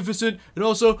magnificent, and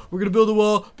also we're gonna build a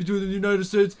wall between the United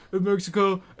States and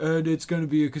Mexico, and it's gonna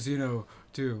be a casino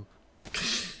too.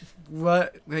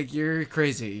 What? Like, you're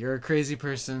crazy. You're a crazy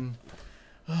person.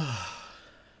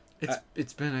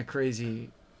 It's been a crazy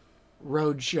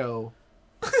road show.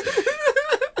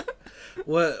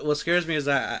 What scares me is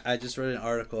that I just read an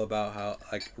article about how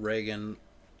like Reagan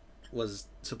was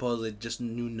supposedly just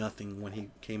knew nothing when he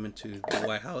came into the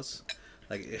White House,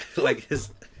 like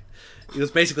he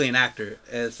was basically an actor.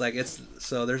 It's like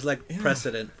so there's like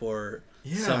precedent for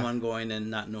someone going and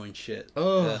not knowing shit.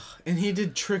 And he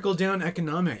did trickle down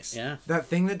economics. Yeah, that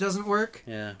thing that doesn't work.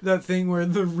 Yeah, that thing where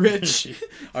the rich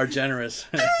are generous.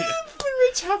 The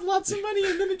rich have lots of money,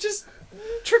 and then it just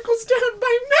trickles down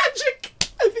by magic.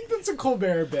 I think that's a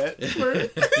Colbert bit where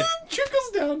it trickles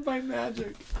down by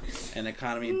magic. An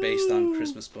economy based on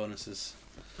Christmas bonuses.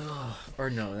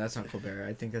 Or no, that's not Colbert.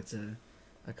 I think that's a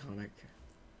comic.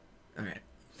 All right.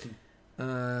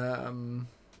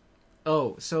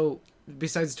 So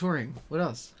besides touring, what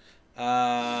else?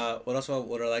 What else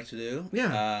would I like to do?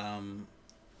 Yeah.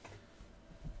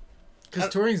 Because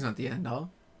touring's not the end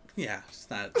all. Yeah, it's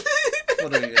not.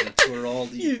 What are you gonna tour all?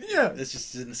 Yeah. It's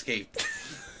just an escape.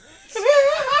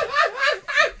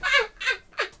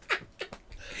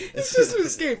 It's just an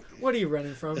escape. What are you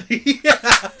running from? Yeah.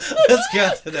 Let's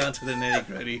get down to the nitty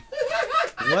gritty.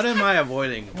 What am I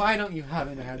avoiding? Why don't you have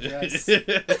an address?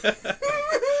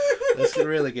 Let's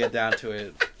really get down to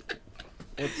it.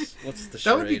 What's the charade?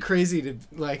 That would be crazy to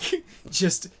like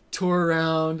just tour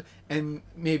around and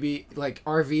maybe like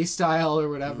RV style or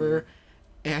whatever,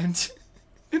 and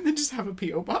then just have a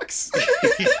PO box.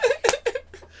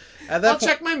 I'll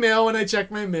check my mail when I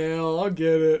check my mail. I'll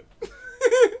get it.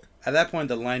 At that point,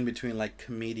 the line between like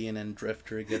comedian and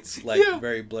drifter gets like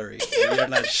very blurry. Yeah. You're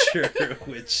not sure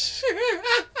which.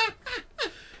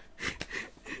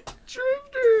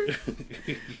 Drifter.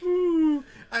 Ooh.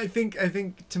 I think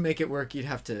to make it work, you'd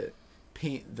have to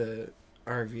paint the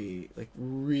RV like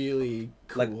really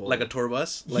cool, like a tour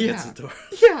bus. Like it's a tour.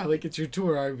 Yeah, like it's your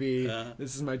tour RV.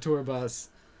 This is my tour bus.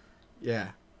 Yeah,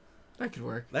 that could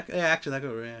work. Actually, that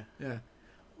could work. Yeah.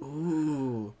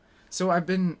 Ooh. So I've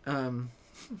been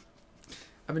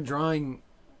drawing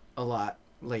a lot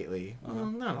lately. Well,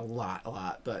 not a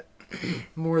lot, but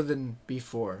more than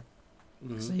before.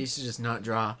 So I used to just not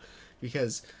draw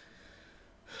because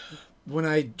when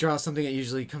I draw something, it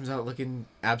usually comes out looking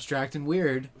abstract and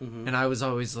weird. And I was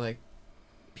always like,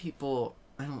 I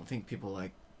don't think people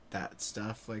like that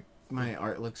stuff. Like, my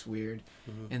art looks weird.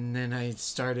 And then I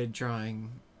started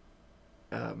drawing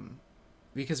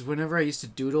because whenever I used to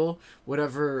doodle,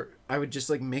 whatever, I would just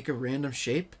like make a random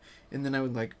shape, and then I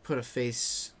would like put a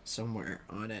face somewhere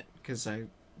on it because I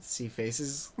see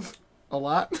faces a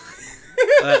lot.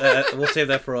 We'll save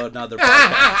that for another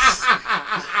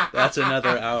podcast. That's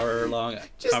another hour-long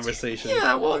conversation.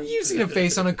 Yeah, well, you've seen a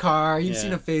face on a car, you've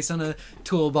seen a face on a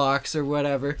toolbox or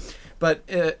whatever. But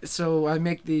so I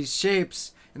make these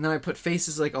shapes, and then I put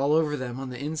faces like all over them on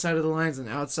the inside of the lines and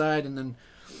the outside, and then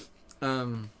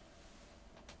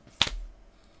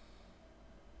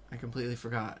I completely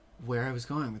forgot where I was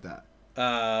going with that.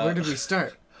 Where did we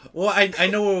start? Well, I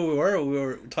know where we were. We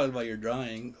were talking about your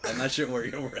drawing. I'm not sure where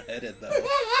you were headed, though.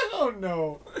 Oh,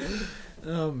 no.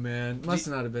 Oh, man. Must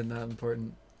not have been that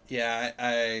important. Yeah,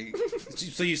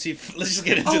 so you see... Let's just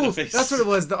get into the face. That's what it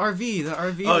was. The RV.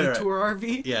 The tour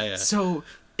RV. Yeah, yeah. So,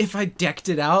 if I decked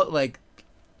it out like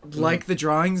the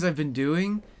drawings I've been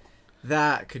doing,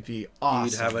 that could be awesome.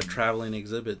 You'd have a traveling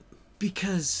exhibit.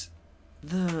 Because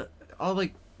all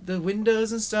the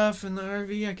windows and stuff in the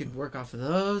RV, I could work off of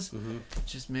those. Mm-hmm.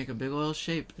 Just make a big oil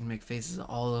shape and make faces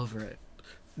all over it.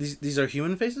 These are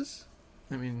human faces?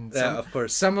 I mean, of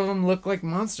course. Some of them look like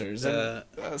monsters.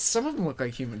 Some of them look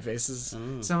like human faces.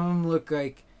 Mm. Some of them look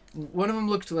like... One of them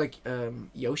looked like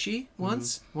Yoshi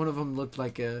once. Mm-hmm. One of them looked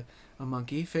like a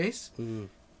monkey face. Mm.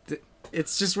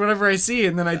 It's just whatever I see,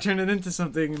 and then I turn it into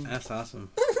something. That's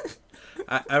awesome.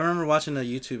 I remember watching a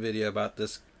YouTube video about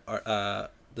this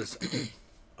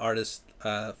artist.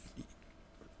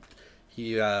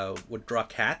 He would draw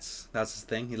cats. That's his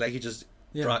thing. He just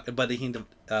draw, but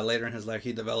later in his life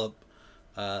he developed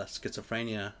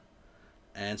schizophrenia,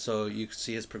 and so you could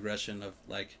see his progression of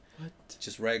like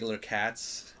just regular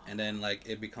cats, and then like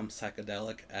it becomes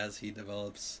psychedelic as he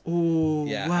develops. Ooh,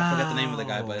 yeah, wow. I forget the name of the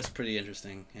guy, but it's pretty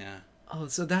interesting. Yeah. Oh,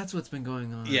 so that's what's been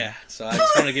going on. Yeah. So I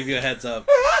just want to give you a heads up.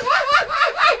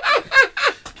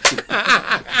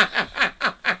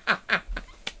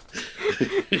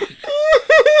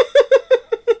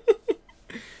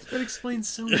 That explains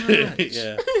so much.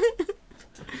 Yeah.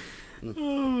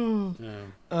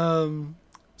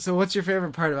 So what's your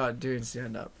favorite part about doing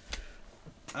stand-up?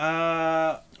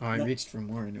 I reached for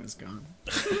more and it was gone.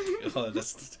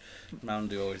 That's Mountain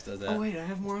Dew always does that. Oh wait, I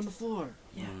have more on the floor.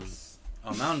 Yes.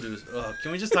 Oh, Mountain Dew.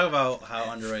 Can we just talk about how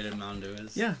underrated Mountain Dew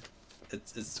is? Yeah.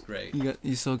 It's great.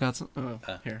 You still got some? Oh,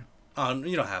 here. Oh,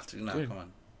 you don't have to. No, Good. Come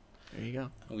on. There you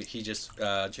go. He just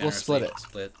generously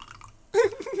split.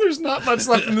 There's not much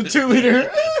left in the 2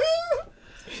 liter.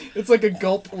 It's like a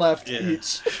gulp left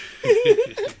each.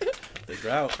 The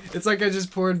drought. It's like I just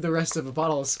poured the rest of a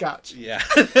bottle of scotch. Yeah.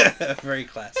 Very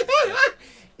classic. Yeah.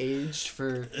 Aged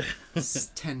for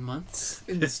 10 months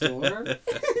in the store.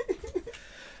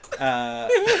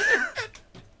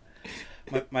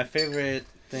 My favorite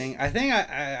thing, I think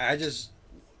I just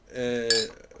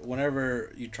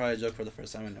whenever you try a joke for the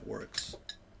first time and it works,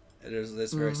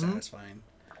 it's very satisfying.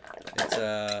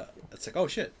 It's like, oh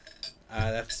shit,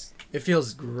 it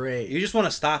feels great. You just want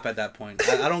to stop at that point.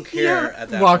 I don't care at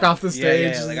that walk point. off the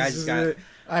stage. Yeah. Like I just got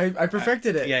I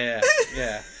perfected it. Yeah.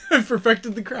 I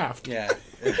perfected the craft. Yeah.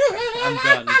 I'm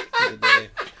done for the day.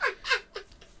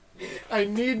 I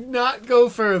need not go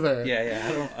further.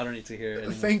 Yeah. I don't need to hear it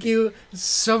anymore. Thank you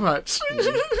so much.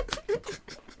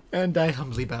 And I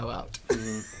humbly bow out.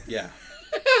 Yeah.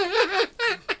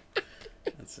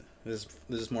 This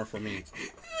is more for me.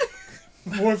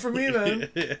 More for me then.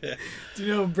 Do you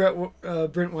know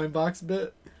Brent Weinbach's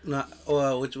bit?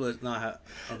 Which was not. I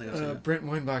don't think I've seen it. Brent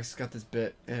Weinbach's got this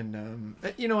bit, and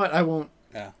you know what? I won't.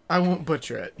 Yeah. I won't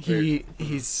butcher it.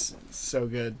 He's so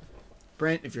good.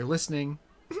 Brent, if you're listening.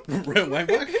 Brent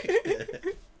Weinbach.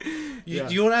 Do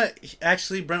you want to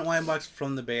actually? Brent Weinbach's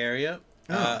from the Bay Area.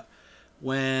 Oh.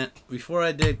 Before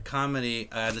I did comedy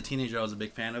as a teenager, I was a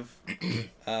big fan of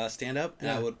stand up, and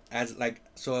I would at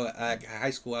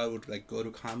high school I would like go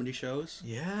to comedy shows.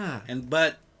 Yeah.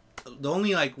 But the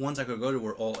only like ones I could go to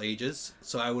were all ages,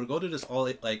 so I would go to this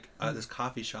this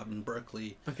coffee shop in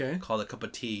Berkeley, called A Cup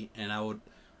of Tea, and I would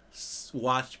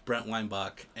watch Brent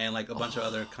Weinbach and like a bunch of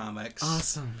other comics.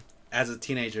 Awesome. As a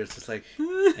teenager, it's just like,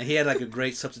 and he had like a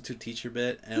great substitute teacher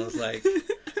bit, and it was like.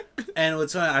 And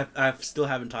what's funny, I still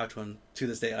haven't talked to him to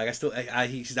this day. Like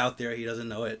he's out there. He doesn't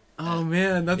know it. Oh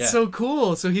man, that's so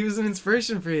cool. So he was an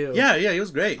inspiration for you. Yeah, he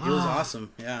was great. He was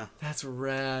awesome. Yeah. That's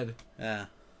rad. Yeah.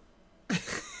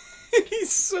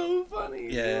 He's so funny.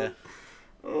 Yeah.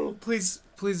 Oh, please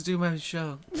do my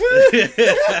show.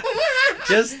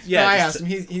 I asked him.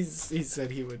 He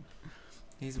said he would.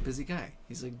 He's a busy guy.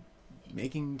 He's like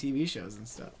making TV shows and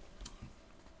stuff.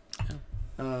 Yeah.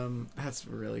 That's a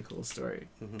really cool story.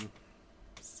 Mm-hmm.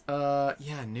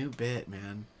 New bit,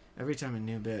 man. Every time a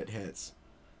new bit hits,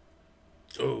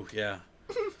 Oh yeah.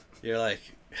 You're like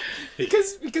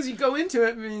because you go into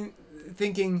it, I mean,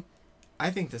 thinking, I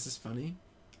think this is funny.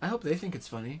 I hope they think it's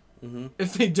funny. mm-hmm.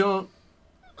 If they don't,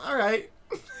 all right.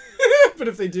 But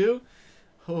if they do,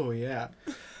 oh yeah.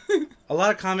 A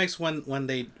lot of comics when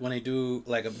they do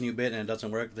like a new bit and it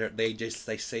doesn't work, they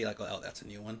say like, oh, that's a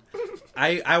new one.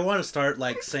 I want to start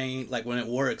like saying like when it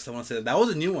works, I want to say that was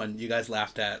a new one you guys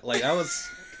laughed at. Like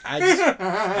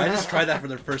I just tried that for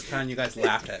the first time. You guys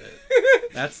laughed at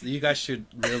it. You guys should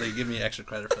really give me extra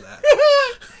credit for that.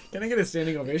 Can I get a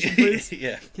standing ovation, please?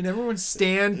 Yeah. Can everyone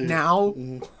stand now?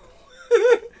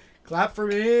 Clap for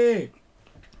me.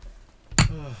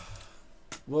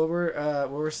 What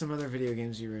were some other video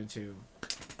games you were into?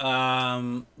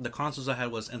 The consoles I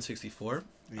had was N64.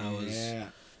 Yeah. I was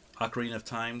Ocarina of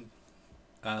Time,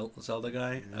 Zelda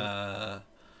guy. Yeah.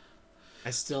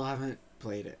 I still haven't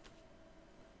played it.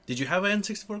 Did you have an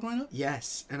N64 growing up?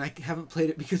 Yes, and I haven't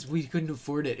played it because we couldn't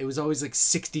afford it. It was always like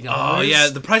 $60. Oh yeah,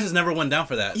 the prices never went down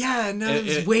for that. Yeah, and I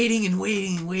was waiting and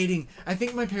waiting and waiting. I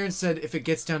think my parents said if it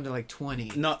gets down to like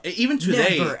 20. No, even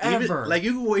today, Never, ever. Like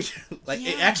you can wait. Like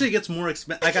it actually gets more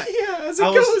expensive. Like yeah, as the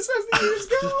years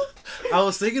go. I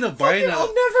was thinking of buying it.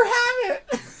 I'll never have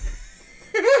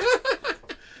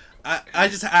it.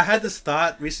 I had this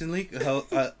thought recently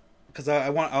because I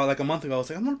like a month ago I was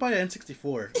like I'm gonna buy an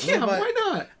N64. Yeah, why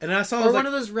not? And then I saw one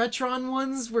of those Retron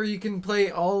ones where you can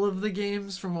play all of the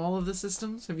games from all of the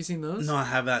systems. Have you seen those? No, I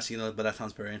have not seen those, but that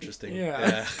sounds very interesting.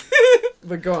 Yeah.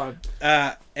 But go on.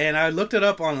 And I looked it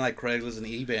up on like Craigslist and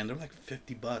eBay, and they're like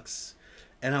 $50,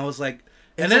 and I was like.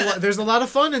 And then there's a lot of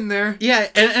fun in there. Yeah,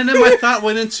 and then my thought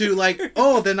went into like,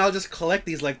 oh, then I'll just collect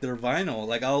these like they're vinyl.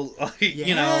 Like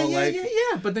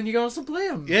Yeah. But then you can also play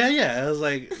them. Yeah. I was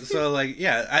like, so like,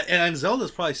 yeah, and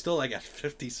Zelda's probably still like at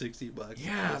 $50-$60.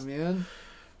 Yeah, man.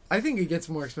 I think it gets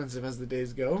more expensive as the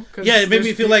days go. Yeah, it made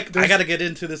me feel like I got to get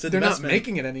into this investment. They're not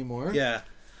making it anymore. Yeah.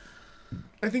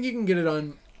 I think you can get it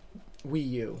on Wii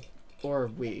U or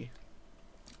Wii.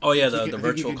 Oh yeah, the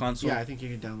virtual console. Yeah, I think you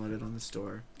can download it on the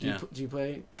store. Do you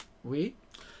play Wii?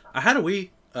 I had a Wii.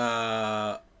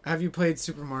 Have you played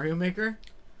Super Mario Maker?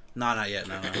 No, not yet.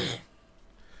 No.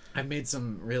 I made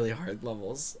some really hard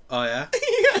levels. Oh yeah?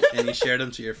 And you shared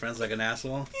them to your friends like an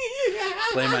asshole? Yeah.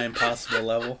 Play my impossible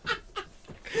level.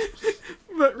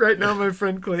 But right now my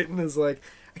friend Clayton is like,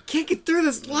 I can't get through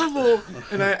this level,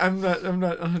 and I'm not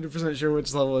 100% sure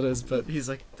which level it is, but he's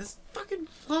like, this fucking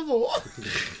level.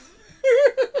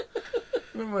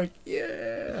 And I'm like,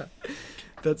 yeah,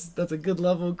 that's a good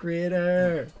level,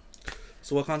 creator.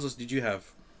 So what consoles did you have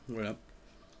growing up?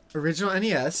 Original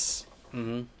NES.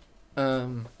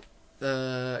 Mm-hmm.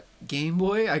 The Game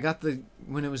Boy. I got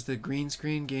when it was the green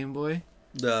screen Game Boy.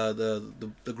 The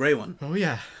gray one. Oh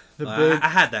yeah, the big. I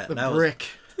had that. The that brick.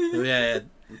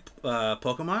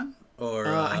 Pokemon or.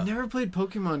 I never played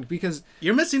Pokemon because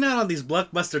you're missing out on these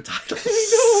blockbuster titles. I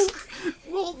know.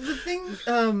 Well, the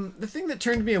thing that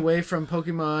turned me away from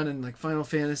Pokemon and like Final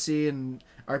Fantasy and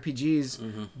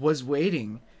RPGs was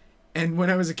waiting. And when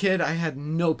I was a kid, I had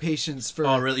no patience for.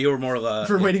 Oh, really? You were more of a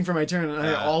waiting for my turn, and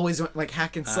I always went like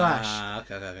hack and slash.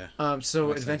 Okay. So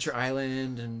Makes Adventure sense.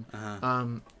 Island and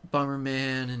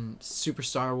Bomberman and Super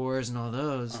Star Wars and all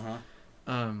those.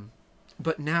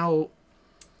 But now,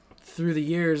 through the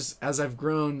years, as I've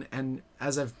grown and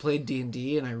as I've played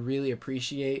D&D, and I really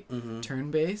appreciate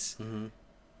turn-based.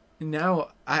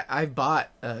 Now I bought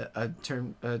a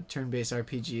turn-based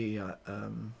RPG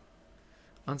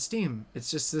on Steam. It's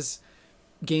just this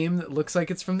game that looks like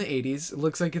it's from the 80s. It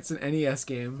looks like it's an NES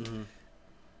game.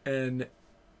 And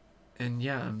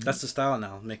yeah. That's the style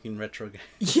now, making retro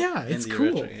games. Yeah, it's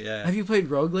cool. Retro, yeah. Have you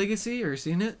played Rogue Legacy or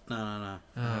seen it? No.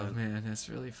 Oh, man, that's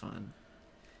really fun.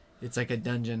 It's like a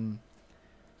dungeon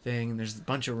thing, and there's a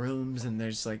bunch of rooms, and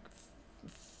there's like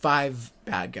 5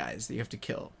 bad guys that you have to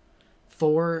kill.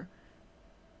 4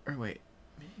 bad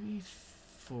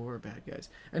guys.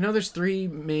 I know there's 3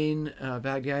 main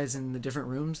bad guys in the different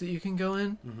rooms that you can go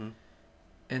in,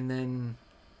 and then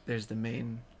there's the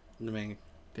main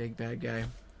big bad guy.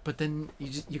 But then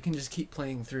you can just keep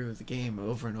playing through the game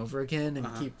over and over again, and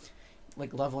keep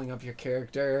like leveling up your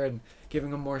character and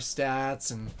giving them more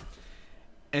stats, and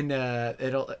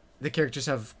the characters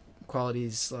have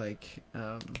qualities like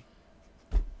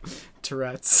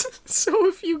Tourette's. So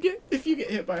if you get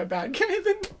hit by a bad guy,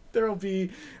 then there'll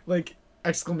be like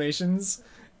exclamations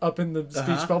up in the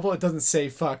speech bubble. It doesn't say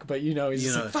fuck, but he's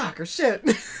just like fuck or shit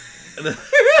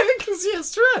because he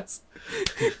has Tourette's.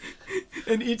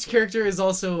 And each character is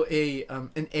also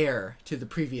an heir to the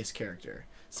previous character.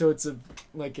 So it's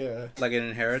like an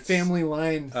inheritance family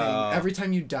line thing. Every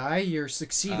time you die, you're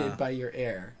succeeded by your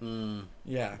heir.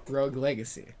 Yeah, Rogue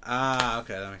Legacy.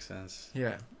 Okay, that makes sense.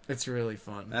 Yeah, it's really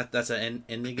fun. That's an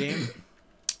indie game.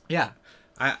 Yeah,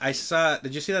 I saw.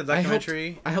 Did you see that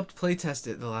documentary? I helped playtest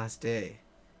it the last day,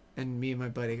 and me and my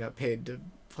buddy got paid to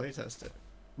playtest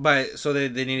it. So they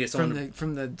needed someone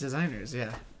from the designers,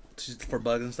 yeah. For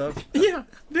bugs and stuff. Yeah,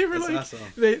 they were That's like, awesome.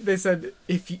 they said,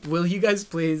 will you guys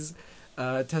please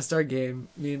test our game?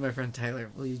 Me and my friend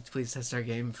Tyler, will you please test our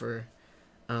game for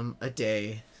a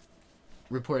day?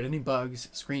 Report any bugs,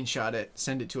 screenshot it,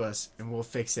 send it to us, and we'll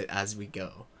fix it as we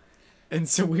go. And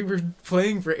so we were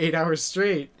playing for 8 hours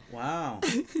straight. Wow.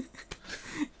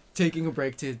 Taking a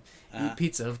break to eat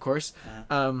pizza, of course.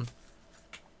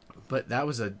 But that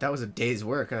was a day's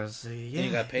work. I was yeah. And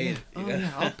you got paid. Yeah.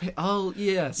 I'll pay. Oh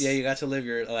yes. Yeah, you got to live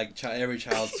your every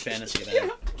child's fantasy. Yeah,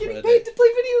 getting paid to play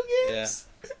video games.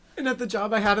 Yeah. And at the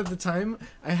job I had at the time,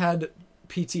 I had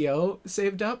PTO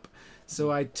saved up,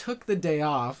 so I took the day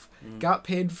off, got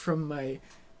paid from my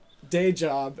day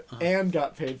job, and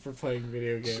got paid for playing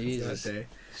video games that day.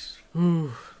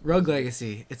 Ooh, Rogue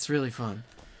Legacy. It's really fun.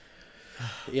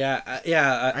 I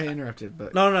interrupted,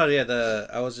 but no. Yeah,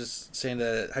 I was just saying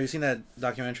that. Have you seen that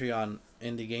documentary on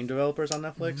indie game developers on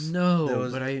Netflix? No,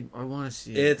 but I want to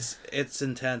see it. It's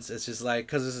intense. It's just like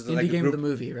because this is indie like game the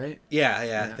movie, right?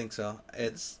 Yeah, I think so.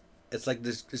 It's like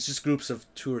this. It's just groups of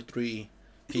 2 or 3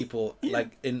 people,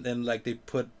 like and like they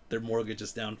put their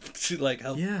mortgages down to like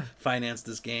help finance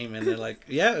this game, and they're like,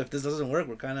 if this doesn't work,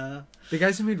 we're kind of the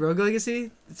guys who made Rogue Legacy.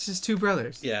 It's just 2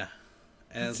 brothers. Yeah.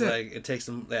 And it's like, it takes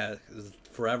them,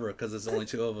 forever because there's only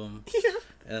 2 of them. Yeah.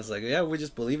 And it's like, we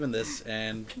just believe in this,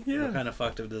 and we're kind of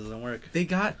fucked if it doesn't work.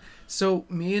 So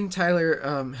me and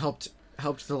Tyler helped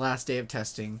the last day of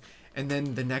testing, and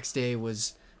then the next day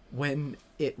was when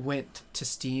it went to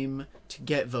Steam to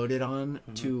get voted on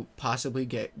to possibly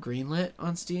get greenlit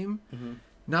on Steam. Mm-hmm.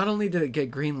 Not only did it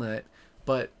get greenlit,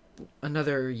 but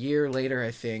another year later,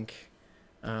 I think,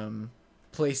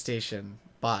 PlayStation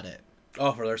bought it.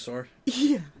 Oh, for their store?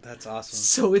 Yeah. That's awesome.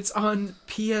 So it's on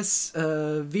PS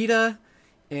Vita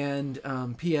and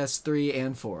PS3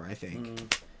 and 4, I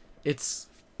think. It's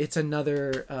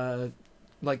another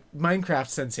like Minecraft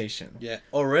sensation. Yeah.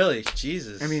 Oh, really?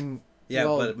 Jesus. I mean,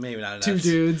 but maybe not enough. 2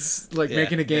 dudes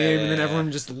making a game, and then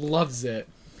everyone just loves it.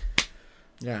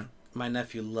 Yeah. My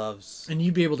nephew loves. And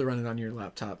you'd be able to run it on your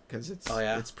laptop because it's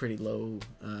it's pretty low.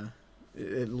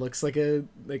 It looks like a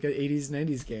 80s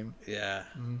 90s game. Yeah.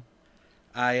 Mm-hmm.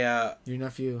 Your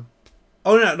nephew.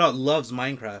 Oh no, loves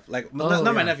Minecraft. Like not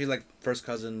my nephew, like first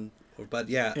cousin,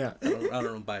 but I don't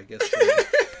know, but I guess.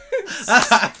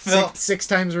 I feel 6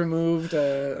 times removed.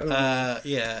 I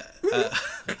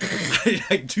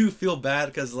do feel bad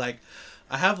because like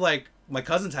I have like my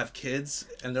cousins have kids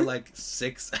and they're like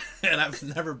 6, and I've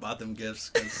never bought them gifts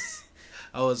because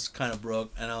I was kind of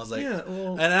broke, and I was like,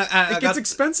 and it gets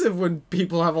expensive when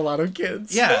people have a lot of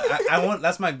kids. Yeah, I want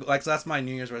that's my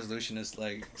New Year's resolution is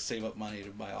like save up money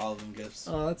to buy all of them gifts.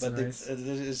 Oh, that's nice.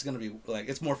 It's gonna be like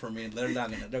it's more for me. They're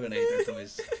gonna eat their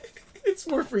toys. It's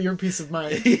more for your peace of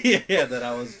mind. Yeah, that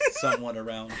I was somewhat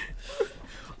around.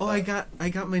 Oh, I got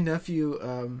my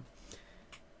nephew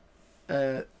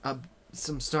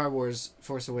some Star Wars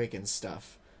Force Awakens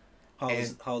stuff. How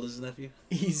old is his nephew?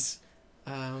 He's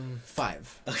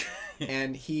 5. Okay.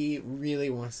 And he really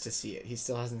wants to see it. He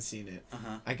still hasn't seen it.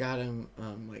 Uh-huh. I got him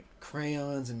like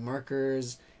crayons and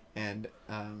markers and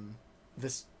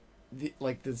this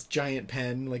giant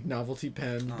pen, like novelty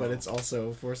pen, but it's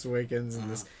also Force Awakens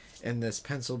and this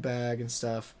pencil bag and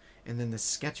stuff, and then this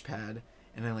sketch pad,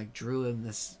 and I like drew him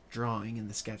this drawing in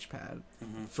the sketch pad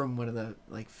from one of the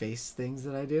like face things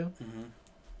that I do.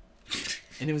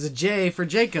 And it was a J for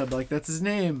Jacob, like that's his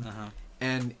name.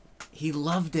 And he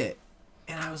loved it,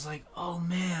 and I was like, "Oh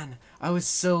man!" I was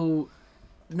so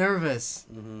nervous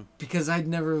because I'd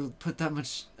never put that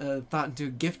much thought into a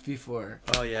gift before.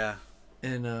 Oh yeah,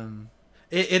 and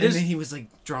it is. Then he was like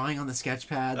drawing on the sketch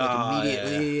pad like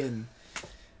immediately, and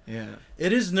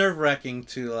it is nerve-wracking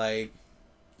to like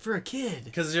for a kid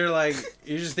because you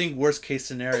just think worst case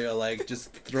scenario, like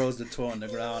just throws the toy on the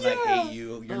ground. I hate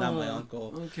you. You're not my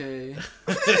uncle. Okay.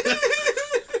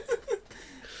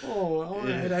 Oh, all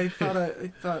right. I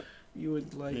thought you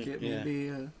would like it.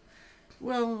 Maybe.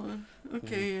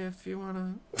 Okay, if you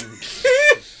wanna.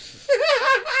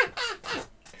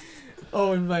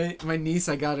 Oh, and my niece,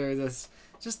 I got her this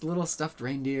just little stuffed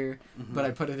reindeer, but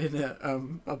I put it in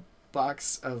a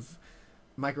box of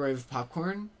microwave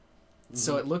popcorn,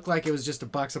 so it looked like it was just a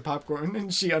box of popcorn.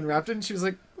 And she unwrapped it, and she was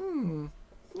like,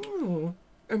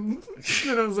 And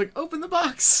then I was like, open the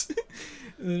box.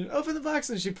 And then open the box,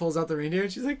 and she pulls out the reindeer,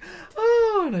 and she's like,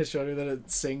 oh, and I showed her that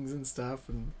it sings and stuff,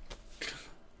 and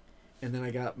then I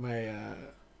got my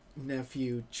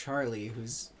nephew Charlie,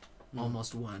 who's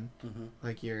almost 1,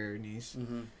 like your niece.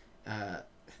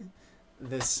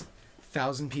 This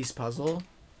 1,000-piece puzzle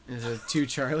is a 2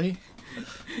 Charlie,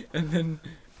 and then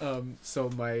so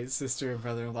my sister and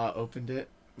brother-in-law opened it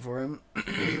for him.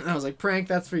 And I was like, prank,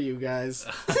 that's for you guys.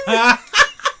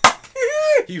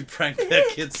 You pranked that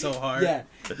kid so hard.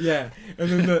 Yeah. And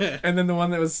then the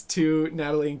one that was 2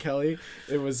 Natalie and Kelly,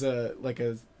 it was a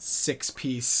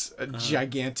 6-piece,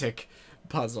 gigantic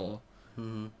puzzle.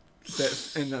 And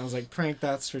I was like, prank,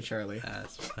 that's for Charlie.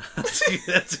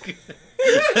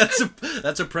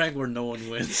 That's a prank where no one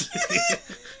wins.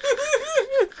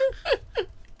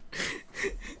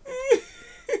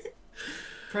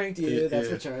 Pranked you, that's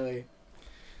for Charlie.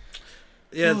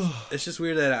 Yeah, it's just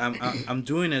weird that I'm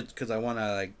doing it because I want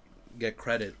to like get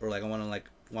credit, or like I want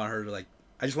her to like,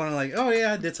 I just want to like, oh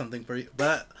yeah, I did something for you.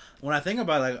 But when I think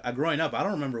about it, like growing up, I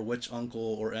don't remember which uncle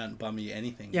or aunt bought me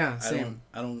anything. Yeah, same.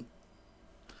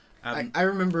 I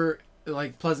remember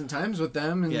like pleasant times with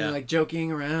them and like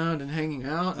joking around and hanging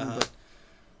out. And,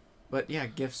 but yeah,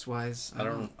 gifts wise, I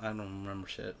don't remember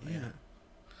shit. Yeah,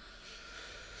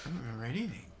 I don't remember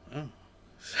anything. Oh.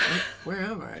 Where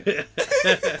am I?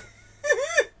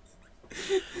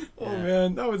 Oh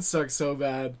man, that would suck so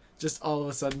bad. Just all of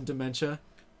a sudden dementia.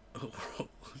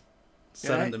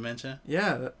 Sudden dementia?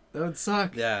 Yeah, that would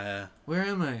suck. Yeah. Where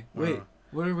am I? Wait,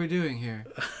 what are we doing here?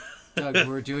 Doug,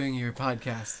 we're doing your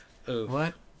podcast. Oh.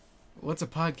 What? What's a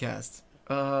podcast?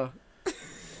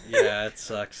 Yeah, it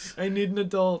sucks. I need an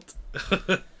adult.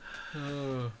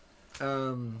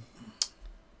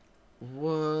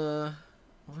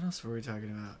 What else were we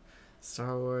talking about?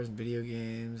 Star Wars, video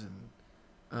games,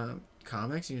 and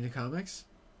comics. You into comics?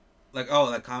 Like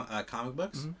comic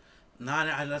books? Mm-hmm. No,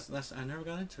 I never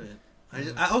got into it.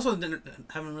 I also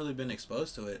haven't really been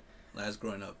exposed to it as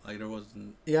growing up. Like there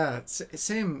wasn't. Yeah,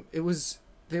 same.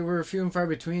 They were few and far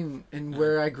between, and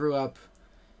where I grew up,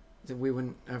 that we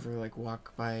wouldn't ever like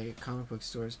walk by comic book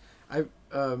stores. I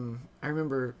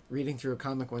remember reading through a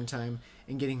comic one time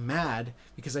and getting mad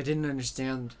because I didn't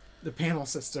understand the panel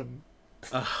system.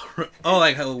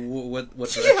 Like how what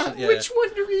yeah, which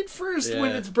one to read first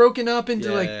when it's broken up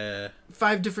into like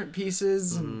 5 different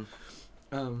pieces, and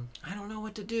I don't know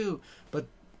what to do. But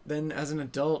then as an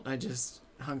adult, I just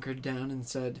hunkered down and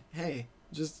said, hey,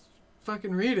 just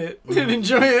fucking read it and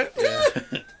enjoy it.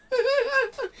 Yeah.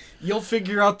 You'll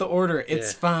figure out the order.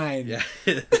 It's fine. Yeah.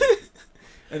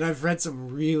 And I've read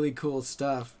some really cool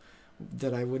stuff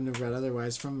that I wouldn't have read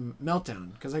otherwise from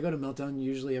Meltdown, because I go to Meltdown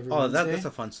usually every Wednesday. That's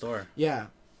a fun store. Yeah.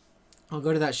 I'll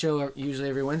go to that show usually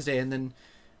every Wednesday, and then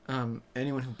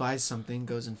anyone who buys something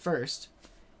goes in first.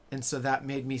 And so that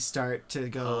made me start to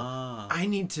go, I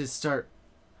need to start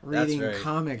reading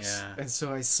comics. Yeah. And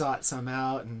so I sought some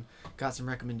out and got some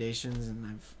recommendations,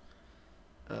 and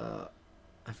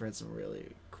I've read some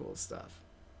really cool stuff.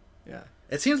 Yeah.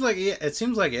 It seems like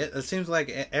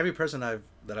every person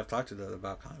that I've talked to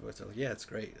about comic books, they're like, yeah, it's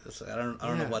great. It's like, I don't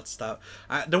know what stop.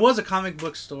 There was a comic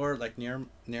book store like near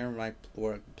my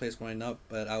place growing up,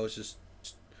 but I was just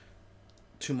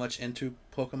too much into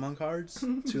Pokemon cards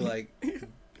to like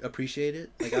appreciate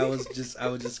it. Like I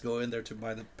would just go in there to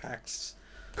buy the packs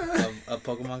of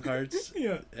Pokemon cards.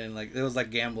 Yeah. And like it was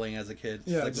like gambling as a kid.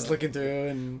 Yeah, like, just looking through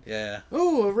and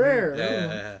oh, a rare.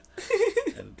 Yeah.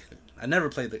 And I never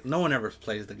played no one ever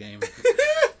plays the game.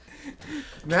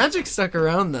 Magic stuck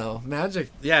around though. Magic.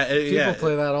 Yeah, people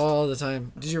play that all the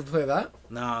time. Did you ever play that?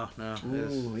 No.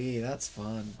 Ooh, that's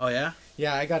fun. Oh yeah.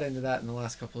 Yeah, I got into that in the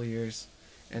last couple of years,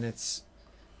 and it's,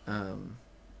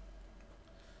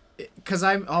 because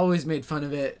I've always made fun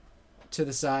of it to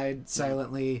the side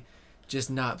silently, just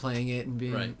not playing it and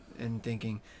being and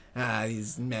thinking,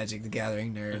 these Magic the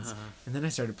Gathering nerds. And then I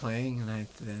started playing, and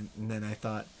then I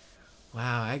thought,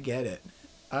 wow, I get it.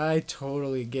 I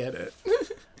totally get it.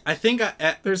 I think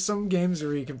there's some games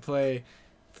where you can play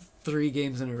 3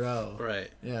 games in a row. Right.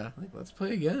 Yeah. Like, let's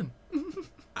play again.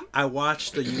 I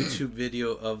watched a YouTube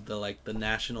video of the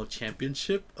national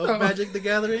championship of Magic the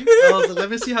Gathering. I was like, let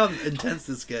me see how intense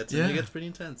this gets. And it gets pretty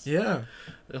intense. Yeah.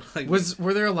 Like,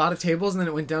 were there a lot of tables and then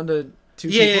it went down to 2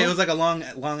 people? Yeah, it was like a long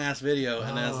ass video,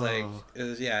 and then it was like,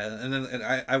 and then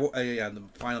I the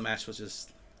final match was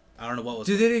just, I don't know what was.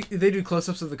 Do they do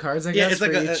close-ups of the cards? I Yeah, guess.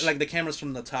 it's like the camera's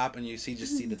from the top, and you see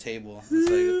the table.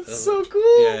 It's so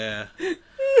cool. Yeah.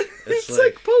 It's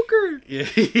like poker.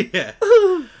 Yeah.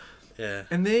 Yeah.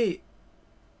 And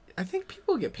I think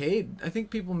people get paid. I think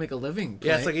people make a living.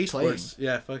 Yeah, it's like esports. Playing.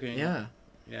 Yeah, fucking. Yeah.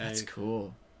 Yeah. That's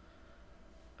cool.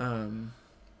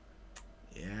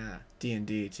 Yeah,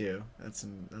 D&D too. That's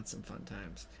some fun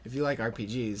times. If you like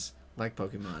RPGs, like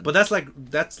Pokemon. But that's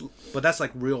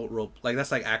like real role, like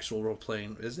that's like actual role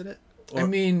playing, isn't it? I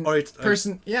mean,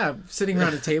 sitting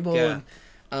around a table Yeah.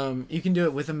 and you can do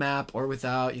it with a map or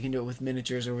without. You can do it with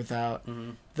miniatures or without.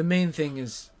 Mm-hmm. The main thing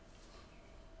is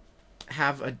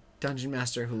have a dungeon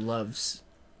master who loves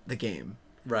the game.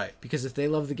 Right. Because if they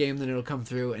love the game, then it'll come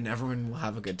through and everyone will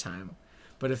have a good time.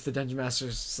 But if the dungeon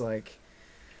master's just like,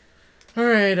 all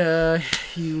right,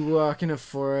 you walk in a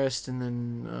forest and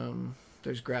then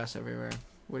there's grass everywhere.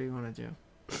 What do you want to do?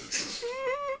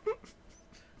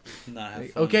 Not have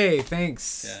Like, fun. okay,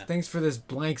 thanks. Yeah. Thanks for this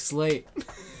blank slate.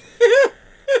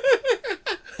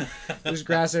 There's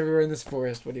grass everywhere in this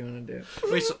forest. What do you want to do?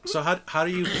 Wait, so how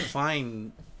do you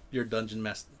find your dungeon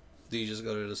master? Do you just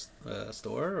go to the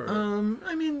store? Or?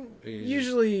 I mean, Or you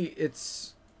usually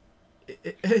it's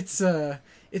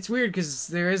weird because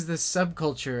there is this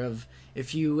subculture of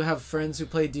if you have friends who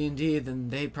play D&D, then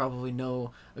they probably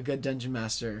know a good dungeon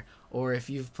master, or if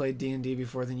you've played D&D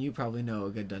before, then you probably know a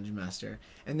good dungeon master.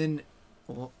 And then,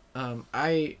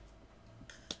 I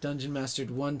dungeon mastered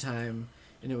one time,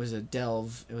 and it was a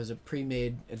delve. It was a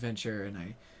pre-made adventure, and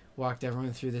I walked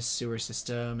everyone through this sewer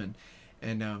system,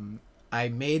 and I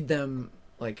made them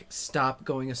like stop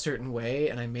going a certain way,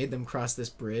 and I made them cross this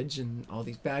bridge, and all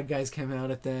these bad guys came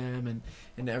out at them,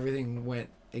 and everything went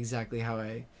exactly how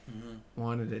I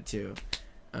wanted it to.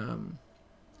 And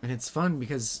it's fun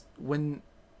because when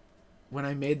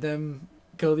I made them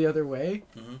go the other way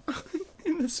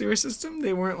in the sewer system,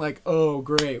 they weren't like, oh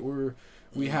great,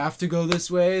 we have to go this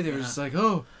way. They were just like,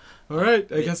 oh, all right,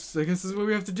 I guess this is what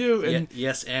we have to do. And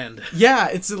yes, and yeah,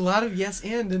 it's a lot of yes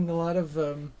and a lot of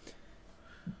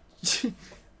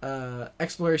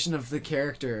exploration of the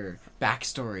character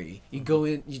backstory. You go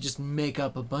in, you just make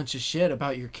up a bunch of shit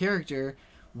about your character.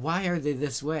 Why are they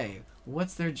this way?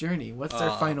 What's their journey? What's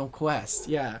their final quest?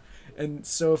 Yeah. And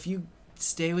so if you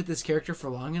stay with this character for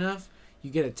long enough,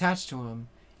 you get attached to them,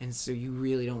 and so you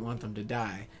really don't want them to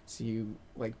die. So you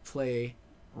like play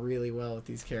really well with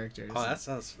these characters. Oh, that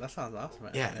sounds awesome.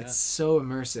 Man. Yeah, it's so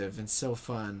immersive and so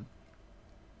fun.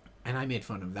 And I made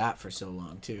fun of that for so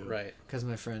long too. Right. Because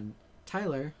my friend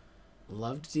Tyler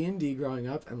loved D&D growing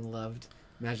up and loved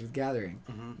Magic the Gathering.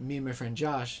 Mm-hmm. Me and my friend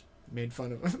Josh made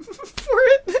fun of him for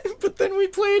it. But then we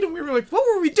played and we were like, what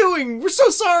were we doing? We're so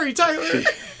sorry, Tyler.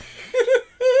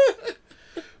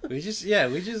 We just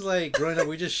like growing up,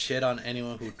 we just shit on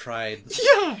anyone who tried.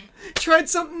 Yeah. Tried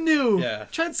something new. Yeah.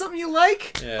 Tried something you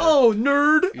like? Yeah. Oh,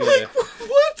 nerd. Yeah. Like,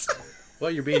 what?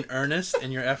 What, you're being earnest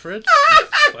in your effort?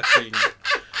 You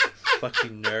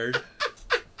fucking nerd.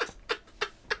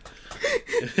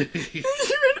 You're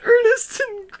an earnest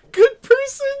and good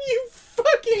person, you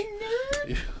fucking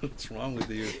nerd. What's wrong with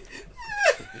you?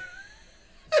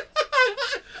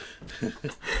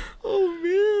 Oh,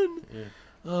 man. Yeah.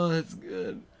 Oh, that's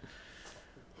good.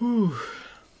 Whew.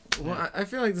 Well, I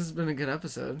feel like this has been a good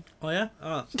episode. Oh yeah?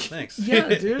 Oh, thanks. Yeah,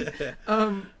 dude.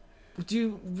 Do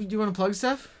you want to plug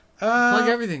stuff? Plug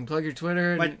everything. Plug your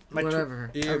Twitter and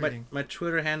whatever. Everything. My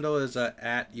Twitter handle is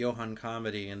at Johan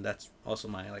Comedy, and that's also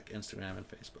my like Instagram and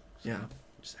Facebook. So Yeah.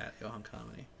 Just at Johan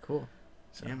Comedy. Cool.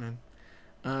 So. Yeah, man.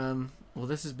 Well,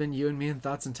 this has been You and Me in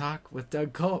Thoughts and Talk with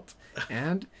Doug Culp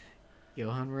and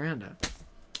Johan Miranda.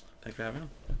 Thanks for having me.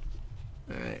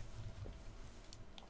 All right.